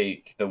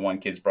take the one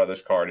kid's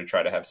brother's car to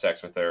try to have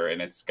sex with her,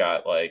 and it's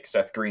got like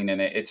Seth Green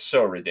in it. It's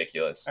so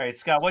ridiculous. All right,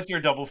 Scott, what's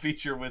your double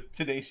feature with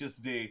Tenacious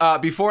D?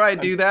 Before I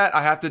do that,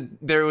 I have to.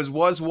 There was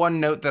one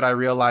note that I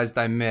realized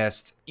I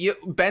missed.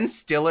 Ben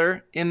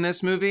Stiller in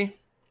this movie.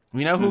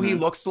 You know who he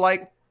looks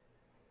like?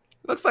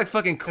 He looks like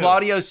fucking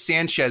Claudio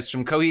Sanchez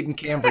from Coheed and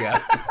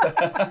Cambria.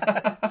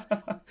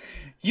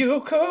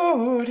 You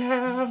could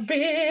have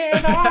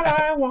been all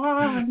I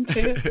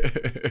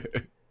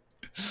wanted.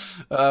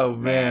 Oh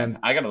man,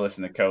 I gotta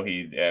listen to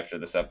Coheed after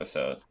this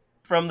episode.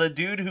 From the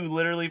dude who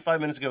literally 5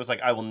 minutes ago was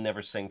like, "I will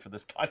never sing for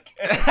this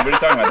podcast." What are you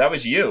talking about? That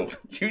was you.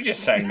 You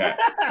just sang that.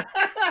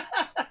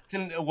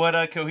 What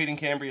Coheed and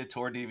Cambria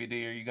tour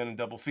DVD are you going to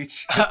double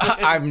feature?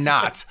 I'm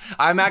not.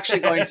 I'm actually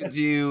going to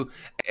do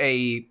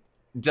a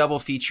double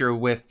feature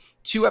with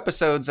 2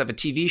 episodes of a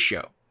TV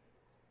show.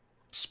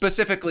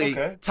 Specifically,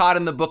 Todd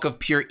and the Book of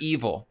Pure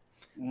Evil.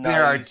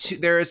 Nice.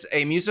 There is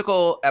a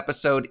musical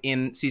episode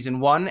in season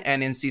 1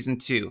 and in season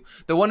 2.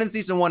 The one in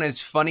season 1 is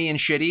funny and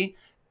shitty.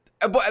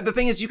 But the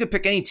thing is, you could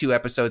pick any 2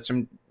 episodes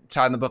from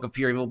Todd and the Book of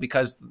Pure Evil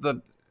because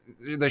the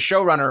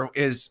showrunner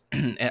is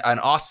an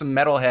awesome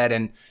metalhead,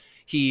 and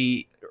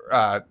he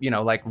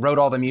wrote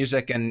all the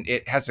music, and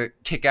it has a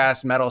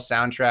kick-ass metal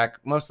soundtrack,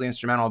 mostly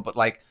instrumental, but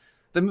like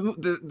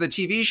the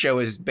TV show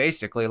is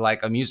basically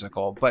like a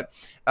musical. But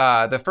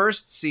the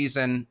first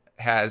season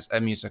has a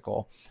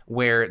musical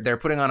where they're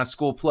putting on a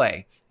school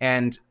play,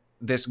 and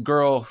this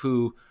girl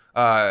who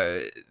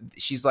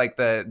she's like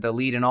the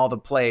lead in all the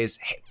plays.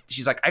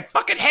 She's like, I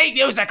fucking hate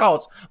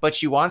musicals, but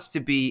she wants to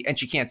be, and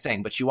she can't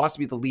sing, but she wants to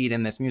be the lead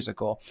in this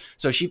musical.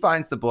 So she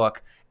finds the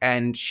book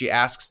and she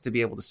asks to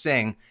be able to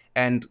sing.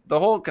 And the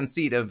whole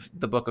conceit of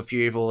the Book of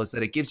Pure Evil is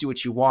that it gives you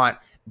what you want,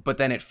 but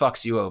then it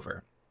fucks you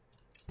over.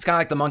 It's kind of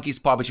like the monkey's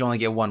paw, but you only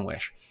get one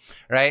wish.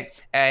 Right.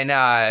 And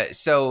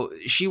so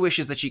she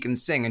wishes that she can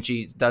sing, and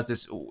she has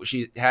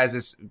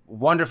this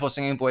wonderful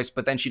singing voice,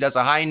 but then she does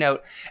a high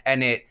note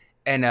and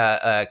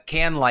a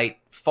can light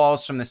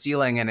falls from the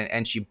ceiling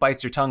and she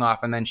bites her tongue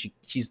off, and then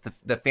she's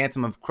the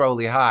Phantom of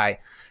Crowley High.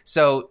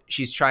 So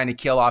she's trying to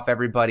kill off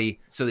everybody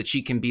so that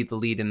she can be the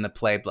lead in the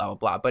play, blah, blah,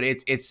 blah. But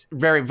it's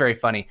very, very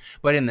funny.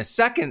 But in the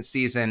second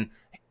season,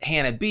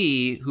 Hannah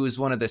B, who's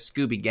one of the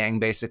Scooby Gang,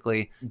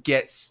 basically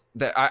gets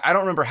I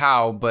don't remember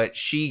how, but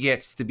she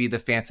gets to be the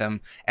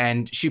Phantom,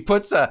 and she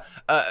puts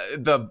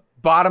the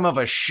bottom of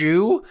a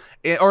shoe,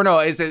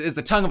 is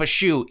the tongue of a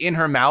shoe in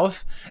her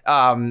mouth,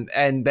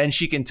 and then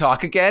she can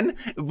talk again.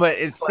 But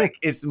it's like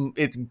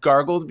it's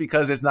gargled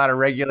because it's not a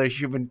regular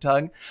human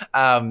tongue.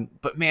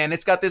 But man,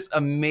 it's got this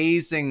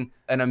amazing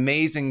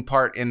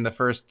part in the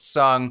first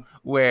song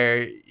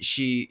where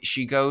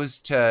she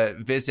goes to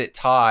visit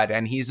Todd,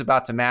 and he's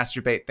about to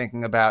masturbate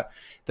thinking about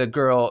the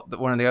girl,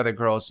 one of the other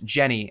girls,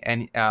 Jenny,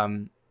 and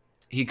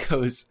he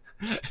goes,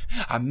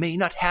 I may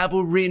not have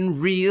her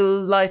in real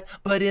life,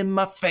 but in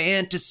my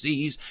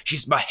fantasies,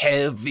 she's my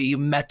heavy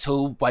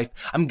metal wife.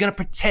 I'm gonna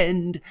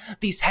pretend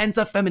these hands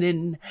are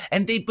feminine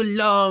and they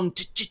belong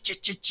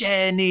to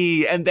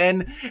Jenny. And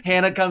then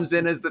Hannah comes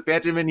in as the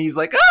Phantom, and he's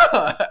like,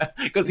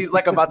 because he's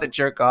like about to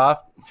jerk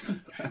off.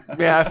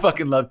 Man, I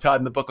fucking love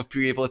Todd and the Book of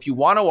Pure Evil. If you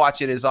want to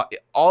watch it,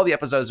 all the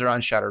episodes are on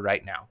Shudder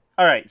right now.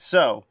 All right,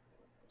 so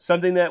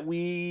something that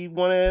we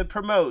want to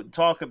promote,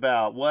 talk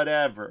about,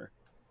 whatever.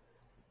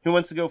 Who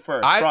wants to go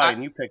first?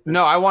 Brian, you picked it.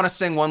 No, I want to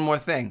sing one more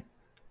thing.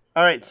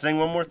 All right, sing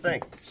one more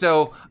thing.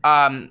 So,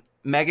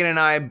 Megan and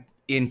I,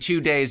 in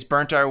 2 days,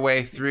 burnt our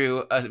way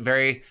through a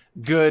very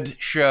good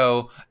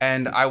show,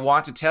 and I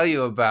want to tell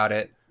you about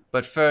it.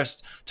 But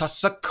first,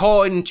 toss a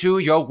coin to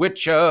your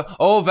Witcher,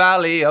 O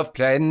Valley of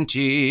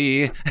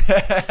Plenty.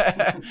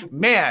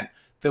 Man,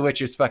 The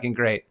Witcher's fucking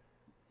great.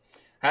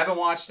 Haven't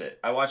watched it.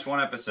 I watched one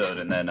episode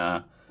and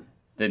then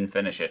didn't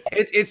finish it.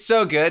 It's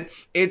so good.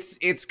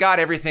 It's got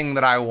everything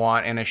that I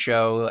want in a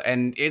show,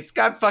 and it's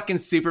got fucking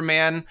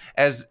Superman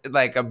as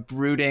like a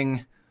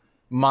brooding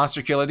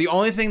monster killer. The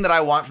only thing that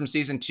I want from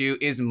season 2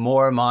 is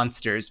more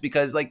monsters,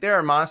 because like there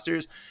are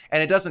monsters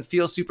and it doesn't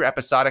feel super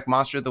episodic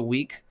monster of the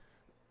week,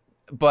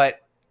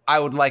 but I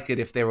would like it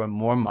if there were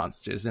more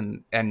monsters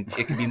and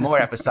it could be more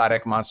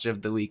episodic monster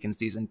of the week in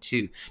season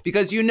 2,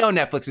 because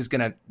Netflix is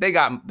they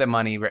got the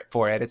money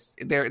for it.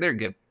 They're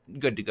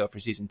good to go for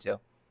season 2.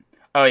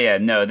 Oh yeah,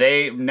 no,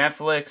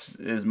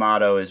 Netflix's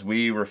motto is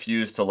we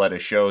refuse to let a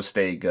show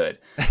stay good.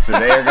 So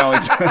they are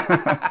going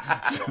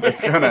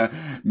to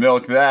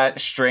milk that.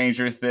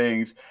 Stranger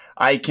Things.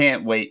 I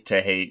can't wait to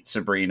hate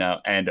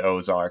Sabrina and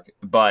Ozark,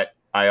 but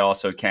I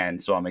also can,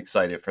 so I'm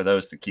excited for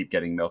those to keep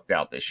getting milked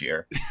out this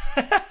year.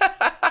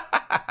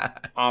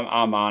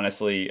 I'm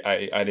honestly,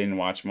 I didn't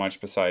watch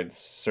much besides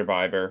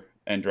Survivor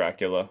and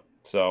Dracula,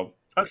 so.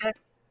 Okay,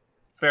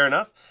 fair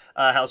enough.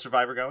 How's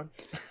Survivor going?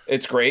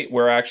 It's great.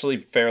 We're actually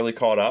fairly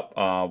caught up.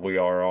 We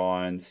are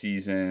on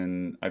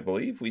season, I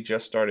believe we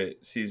just started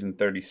season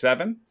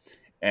 37,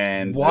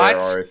 and there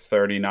are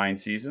 39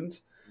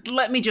 seasons.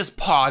 Let me just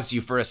pause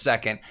you for a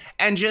second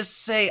and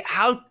just say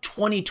how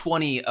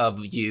 2020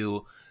 of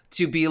you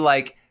to be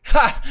like,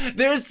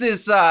 there's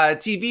this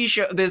TV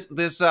show,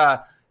 this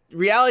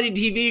reality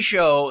TV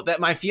show that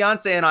my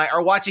fiance and I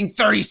are watching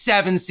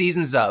 37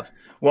 seasons of.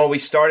 Well, we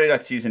started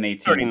at season 18.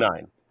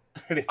 39.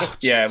 Oh,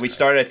 yeah, we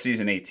started at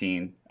season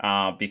 18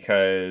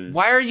 because...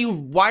 Why are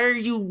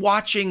you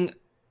watching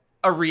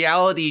a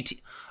reality...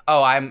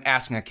 Oh, I'm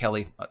asking a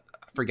Kelly.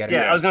 Forget it.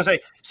 Yeah, I was going to say,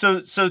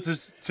 so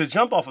to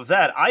jump off of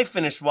that, I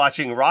finished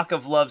watching Rock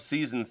of Love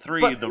Season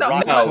 3,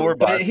 Rock of Tour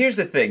Bus. But here's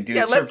the thing, dude.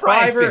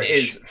 Survivor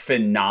is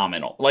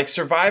phenomenal. Like,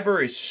 Survivor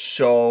is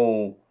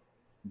so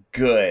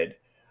good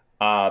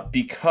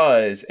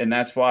because, and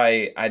that's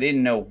why I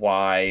didn't know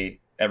why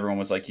everyone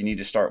was like, you need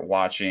to start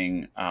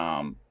watching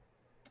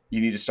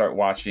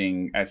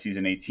at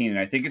season 18. And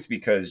I think it's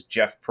because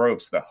Jeff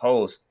Probst, the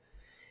host,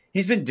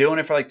 he's been doing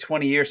it for like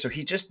 20 years. So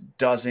he just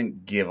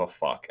doesn't give a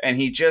fuck. And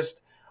he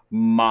just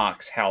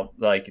mocks how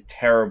like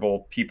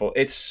terrible people.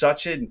 It's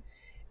such an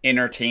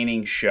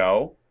entertaining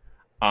show.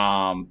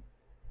 And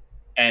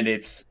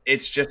it's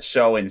just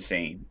so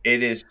insane.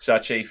 It is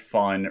such a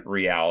fun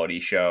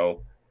reality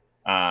show.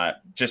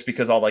 Just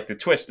because all like the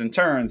twists and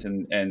turns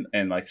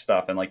and like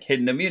stuff and like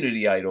hidden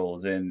immunity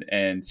idols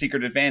and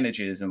secret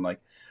advantages and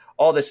like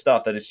all this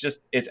stuff that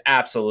it's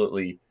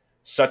absolutely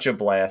such a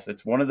blast.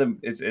 It's one of them.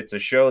 It's a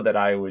show that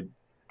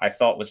I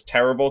thought was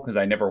terrible because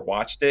I never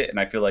watched it. And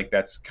I feel like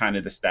that's kind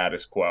of the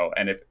status quo.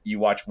 And if you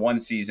watch one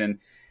season,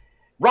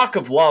 Rock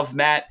of Love,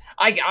 Matt,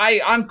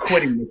 I'm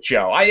quitting the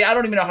show. I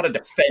don't even know how to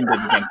defend it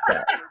against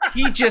that.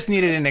 He just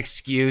needed an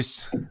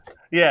excuse.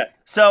 Yeah.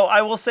 So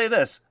I will say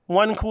this.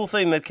 One cool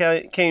thing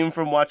that came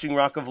from watching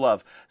Rock of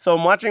Love. So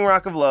I'm watching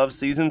Rock of Love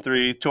season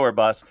 3 tour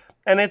bus.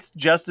 And it's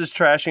just as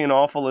trashy and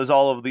awful as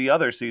all of the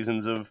other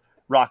seasons of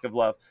Rock of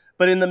Love.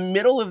 But in the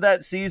middle of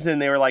that season,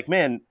 they were like,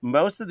 man,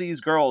 most of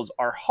these girls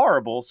are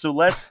horrible. So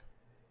let's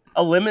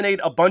eliminate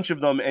a bunch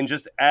of them and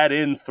just add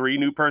in 3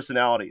 new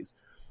personalities.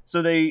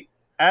 So they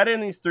add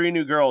in these 3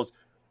 new girls.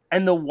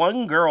 And the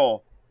one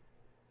girl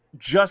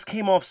just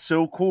came off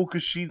so cool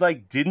because she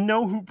like didn't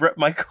know who Bret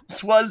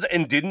Michaels was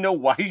and didn't know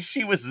why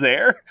she was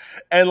there.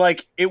 And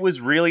like, it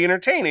was really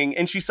entertaining.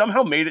 And she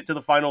somehow made it to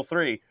the final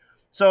 3.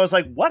 So I was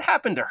like, what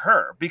happened to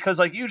her? Because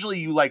like usually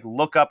you like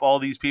look up all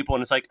these people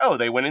and it's like, oh,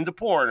 they went into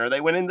porn or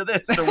they went into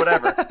this or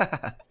whatever.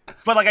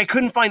 But like I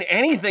couldn't find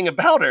anything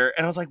about her.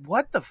 And I was like,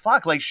 what the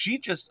fuck? Like she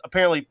just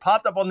apparently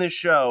popped up on this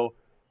show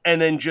and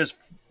then just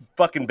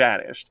fucking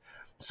vanished.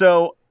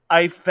 So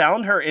I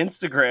found her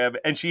Instagram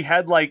and she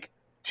had like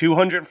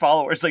 200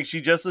 followers. Like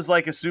she just is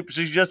like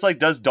she just like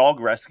does dog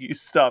rescue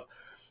stuff.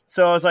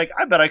 So I was like,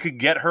 I bet I could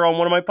get her on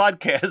one of my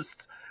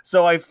podcasts.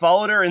 So I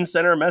followed her and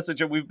sent her a message,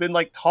 and we've been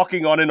like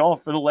talking on and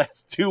off for the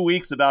last 2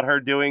 weeks about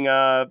her doing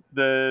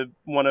the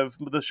one of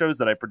the shows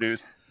that I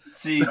produce.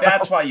 See,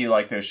 that's why you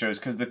like those shows,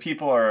 because the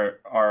people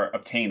are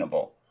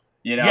obtainable.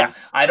 You know,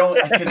 yes. I don't,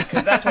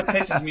 because that's what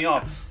pisses me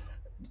off.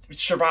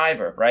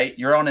 Survivor, right?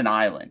 You're on an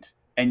island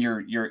and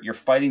you're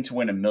fighting to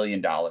win $1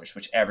 million,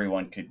 which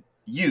everyone could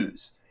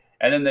use.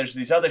 And then there's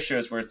these other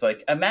shows where it's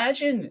like,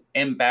 imagine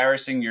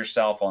embarrassing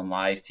yourself on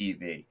live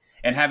TV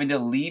and having to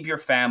leave your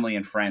family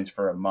and friends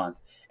for a month.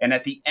 And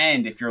at the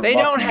end, if you're lucky,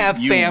 don't have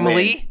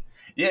family.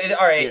 Yeah,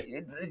 all right. Yeah.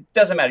 It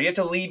doesn't matter. You have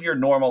to leave your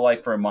normal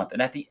life for a month.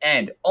 And at the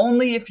end,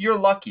 only if you're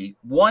lucky,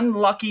 one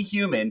lucky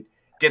human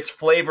gets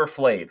Flavor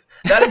Flav.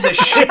 That is a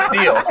shit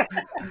deal.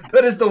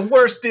 That is the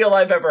worst deal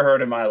I've ever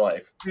heard in my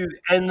life. Dude,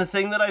 and the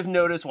thing that I've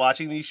noticed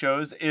watching these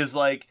shows is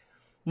like,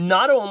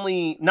 not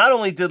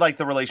only did like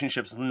the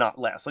relationships not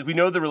last, like we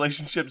know the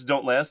relationships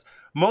don't last,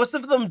 most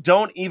of them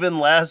don't even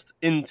last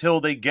until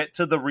they get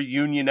to the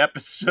reunion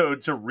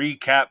episode to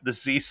recap the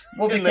season.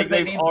 Well, because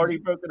they've already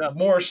broken up.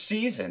 More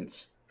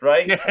seasons,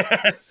 right?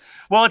 Yeah.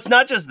 Well, it's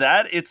not just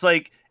that. It's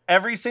like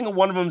every single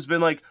one of them's been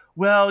like,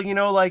 well, you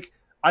know, like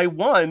I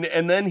won,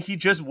 and then he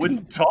just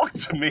wouldn't talk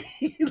to me.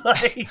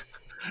 Like,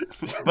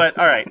 but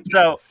all right.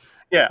 So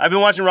yeah, I've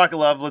been watching Rocket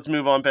Love. Let's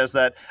move on past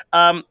that.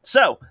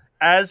 So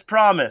as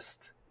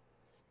promised,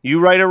 you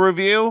write a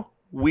review,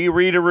 we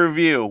read a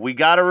review. We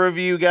got a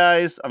review,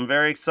 guys. I'm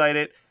very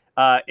excited.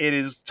 It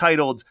is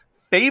titled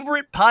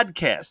Favorite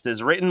Podcast,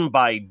 is written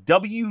by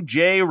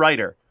W.J.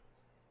 Ryder.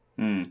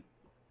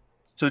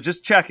 So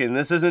just checking.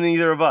 This isn't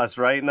either of us,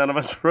 right? None of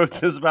us wrote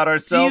this about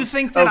ourselves. Do you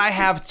think that I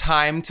have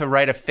time to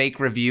write a fake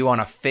review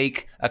on a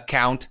fake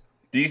account?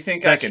 Do you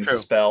think That's I can true.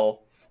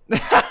 spell?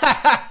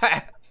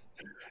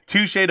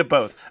 Touche to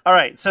both. All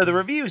right, so the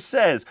review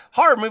says,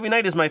 Horror Movie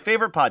Night is my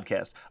favorite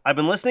podcast. I've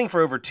been listening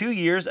for over 2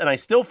 years, and I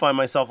still find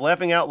myself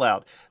laughing out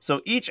loud.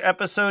 So each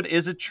episode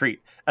is a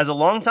treat. As a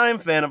longtime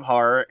fan of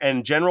horror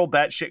and general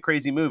batshit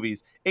crazy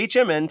movies,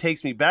 HMN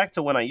takes me back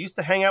to when I used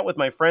to hang out with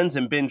my friends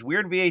and binge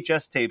weird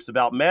VHS tapes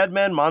about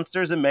madmen,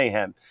 monsters, and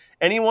mayhem.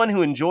 Anyone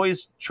who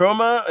enjoys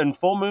trauma and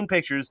full moon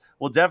pictures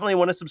will definitely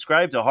want to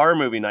subscribe to Horror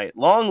Movie Night.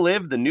 Long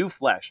live the new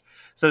flesh.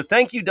 So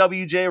thank you,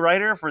 W.J.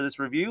 Ryder, for this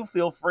review.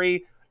 Feel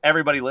free,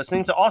 everybody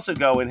listening, to also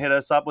go and hit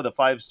us up with a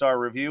 5-star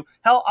review.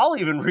 Hell, I'll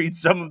even read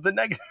some of the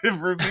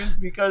negative reviews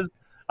because,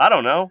 I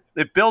don't know,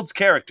 it builds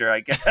character,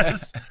 I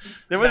guess.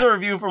 There was a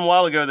review from a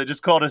while ago that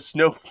just called us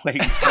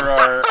snowflakes for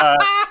our...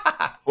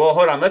 Well,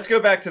 hold on. Let's go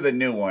back to the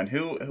new one.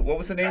 What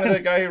was the name of the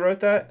guy who wrote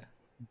that?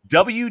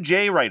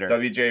 W.J. Ryder.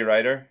 W.J.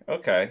 Ryder.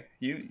 Okay.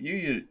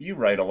 You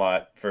write a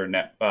lot for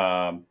net.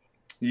 You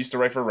used to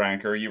write for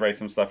Ranker. You write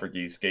some stuff for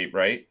Geekscape,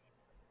 right?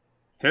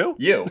 Who?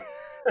 You.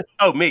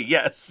 Oh, me,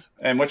 yes.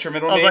 And what's your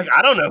middle I was name? like,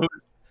 I don't know.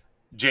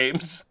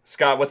 James.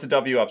 Scott, what's a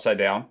W upside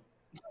down?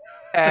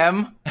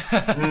 M.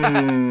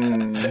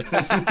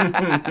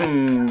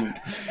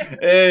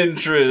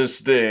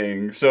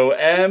 Interesting. So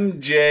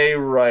MJ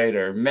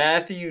Ryder,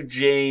 Matthew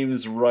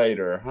James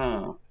Ryder,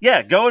 huh?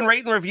 Yeah, go and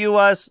rate and review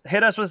us.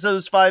 Hit us with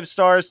those 5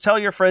 stars. Tell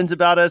your friends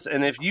about us.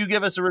 And if you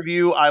give us a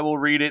review, I will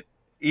read it,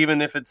 even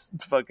if it's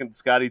fucking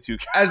Scotty 2.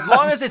 As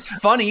long as it's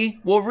funny,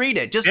 we'll read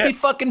it. Just be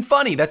fucking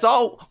funny. That's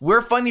all.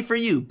 We're funny for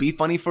you. Be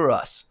funny for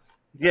us.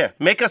 Yeah,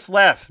 make us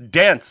laugh.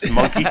 Dance,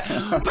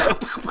 monkeys.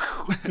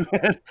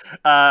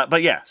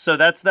 But yeah, so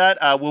that's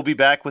that. We'll be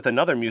back with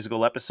another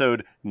musical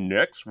episode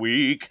next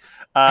week.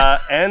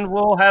 And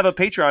we'll have a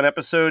Patreon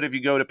episode if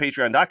you go to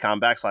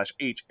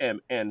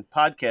patreon.com/HMN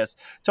podcast,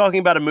 talking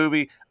about a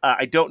movie.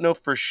 I don't know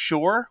for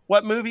sure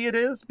what movie it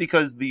is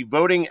because the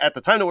voting, at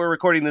the time that we're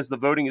recording this, the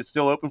voting is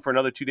still open for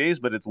another 2 days,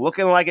 but it's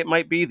looking like it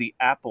might be The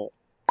Apple.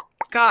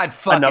 God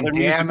fucking Another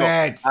damn musical.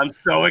 it. I'm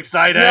so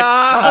excited. No!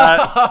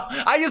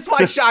 I just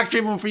watched Shock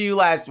Treatment for you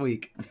last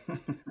week.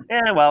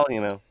 Yeah, well, you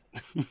know,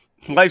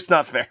 life's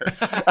not fair.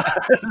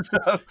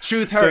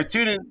 Truth hurts. So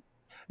tune in.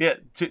 Yeah,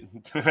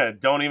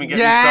 don't even get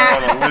me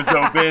started on a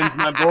Lizzo binge,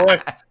 my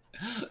boy.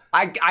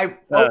 I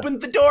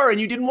opened the door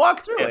and you didn't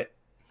walk through it.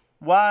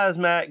 Why is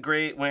Matt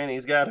great when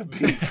he's got to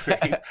be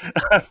great?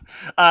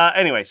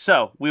 Anyway,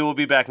 so we will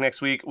be back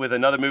next week with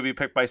another movie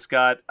picked by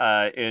Scott.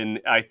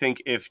 And I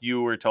think if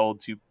you were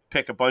told to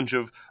pick a bunch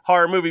of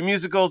horror movie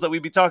musicals that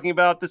we'd be talking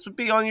about, this would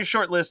be on your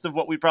short list of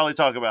what we'd probably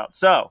talk about.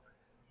 So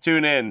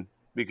tune in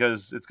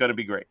because it's going to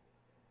be great.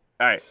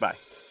 All right, bye.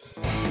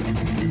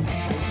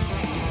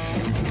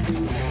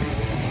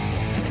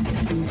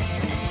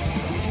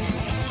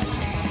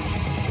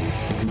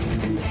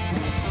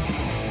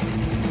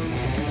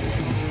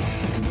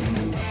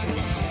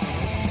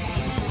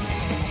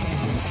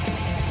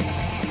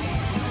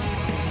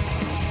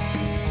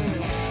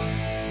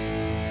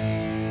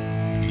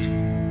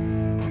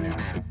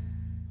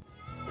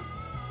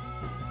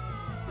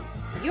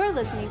 You're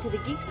listening to the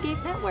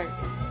Geekscape Network.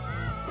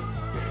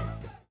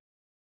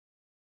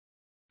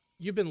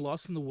 You've been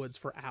lost in the woods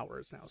for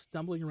hours now,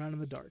 stumbling around in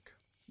the dark.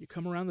 You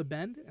come around the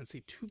bend and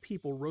see 2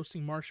 people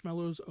roasting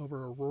marshmallows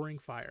over a roaring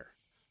fire.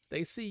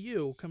 They see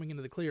you coming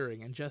into the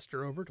clearing and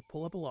gesture over to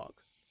pull up a log.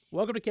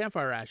 Welcome to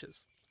Campfire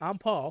Ashes. I'm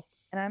Paul.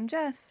 And I'm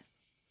Jess.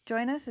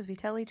 Join us as we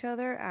tell each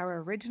other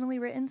our originally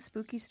written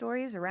spooky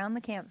stories around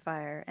the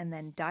campfire and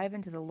then dive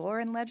into the lore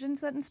and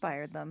legends that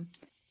inspired them.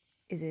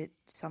 Is it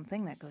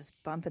something that goes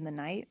bump in the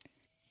night?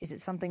 Is it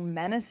something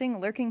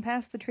menacing lurking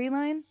past the tree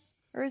line?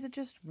 Or is it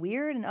just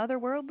weird and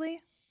otherworldly?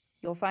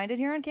 You'll find it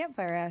here on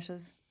Campfire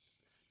Ashes.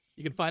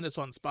 You can find us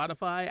on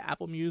Spotify,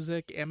 Apple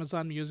Music,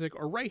 Amazon Music,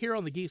 or right here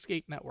on the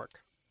Geekscape Network.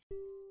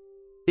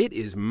 It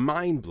is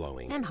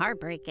mind-blowing And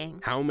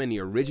heartbreaking. how many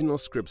original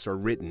scripts are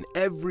written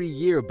every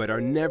year but are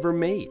never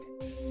made.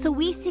 So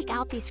we seek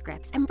out these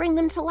scripts and bring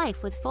them to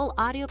life with full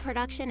audio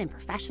production and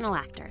professional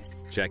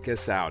actors. Check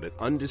us out at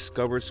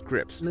Undiscovered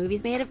Scripts,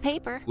 Movies made of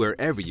paper.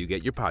 wherever you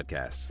get your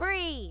podcasts.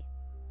 Free.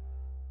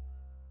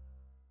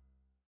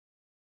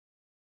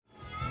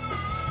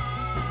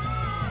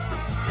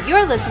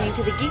 You're listening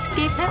to the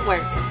Geekscape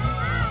Network.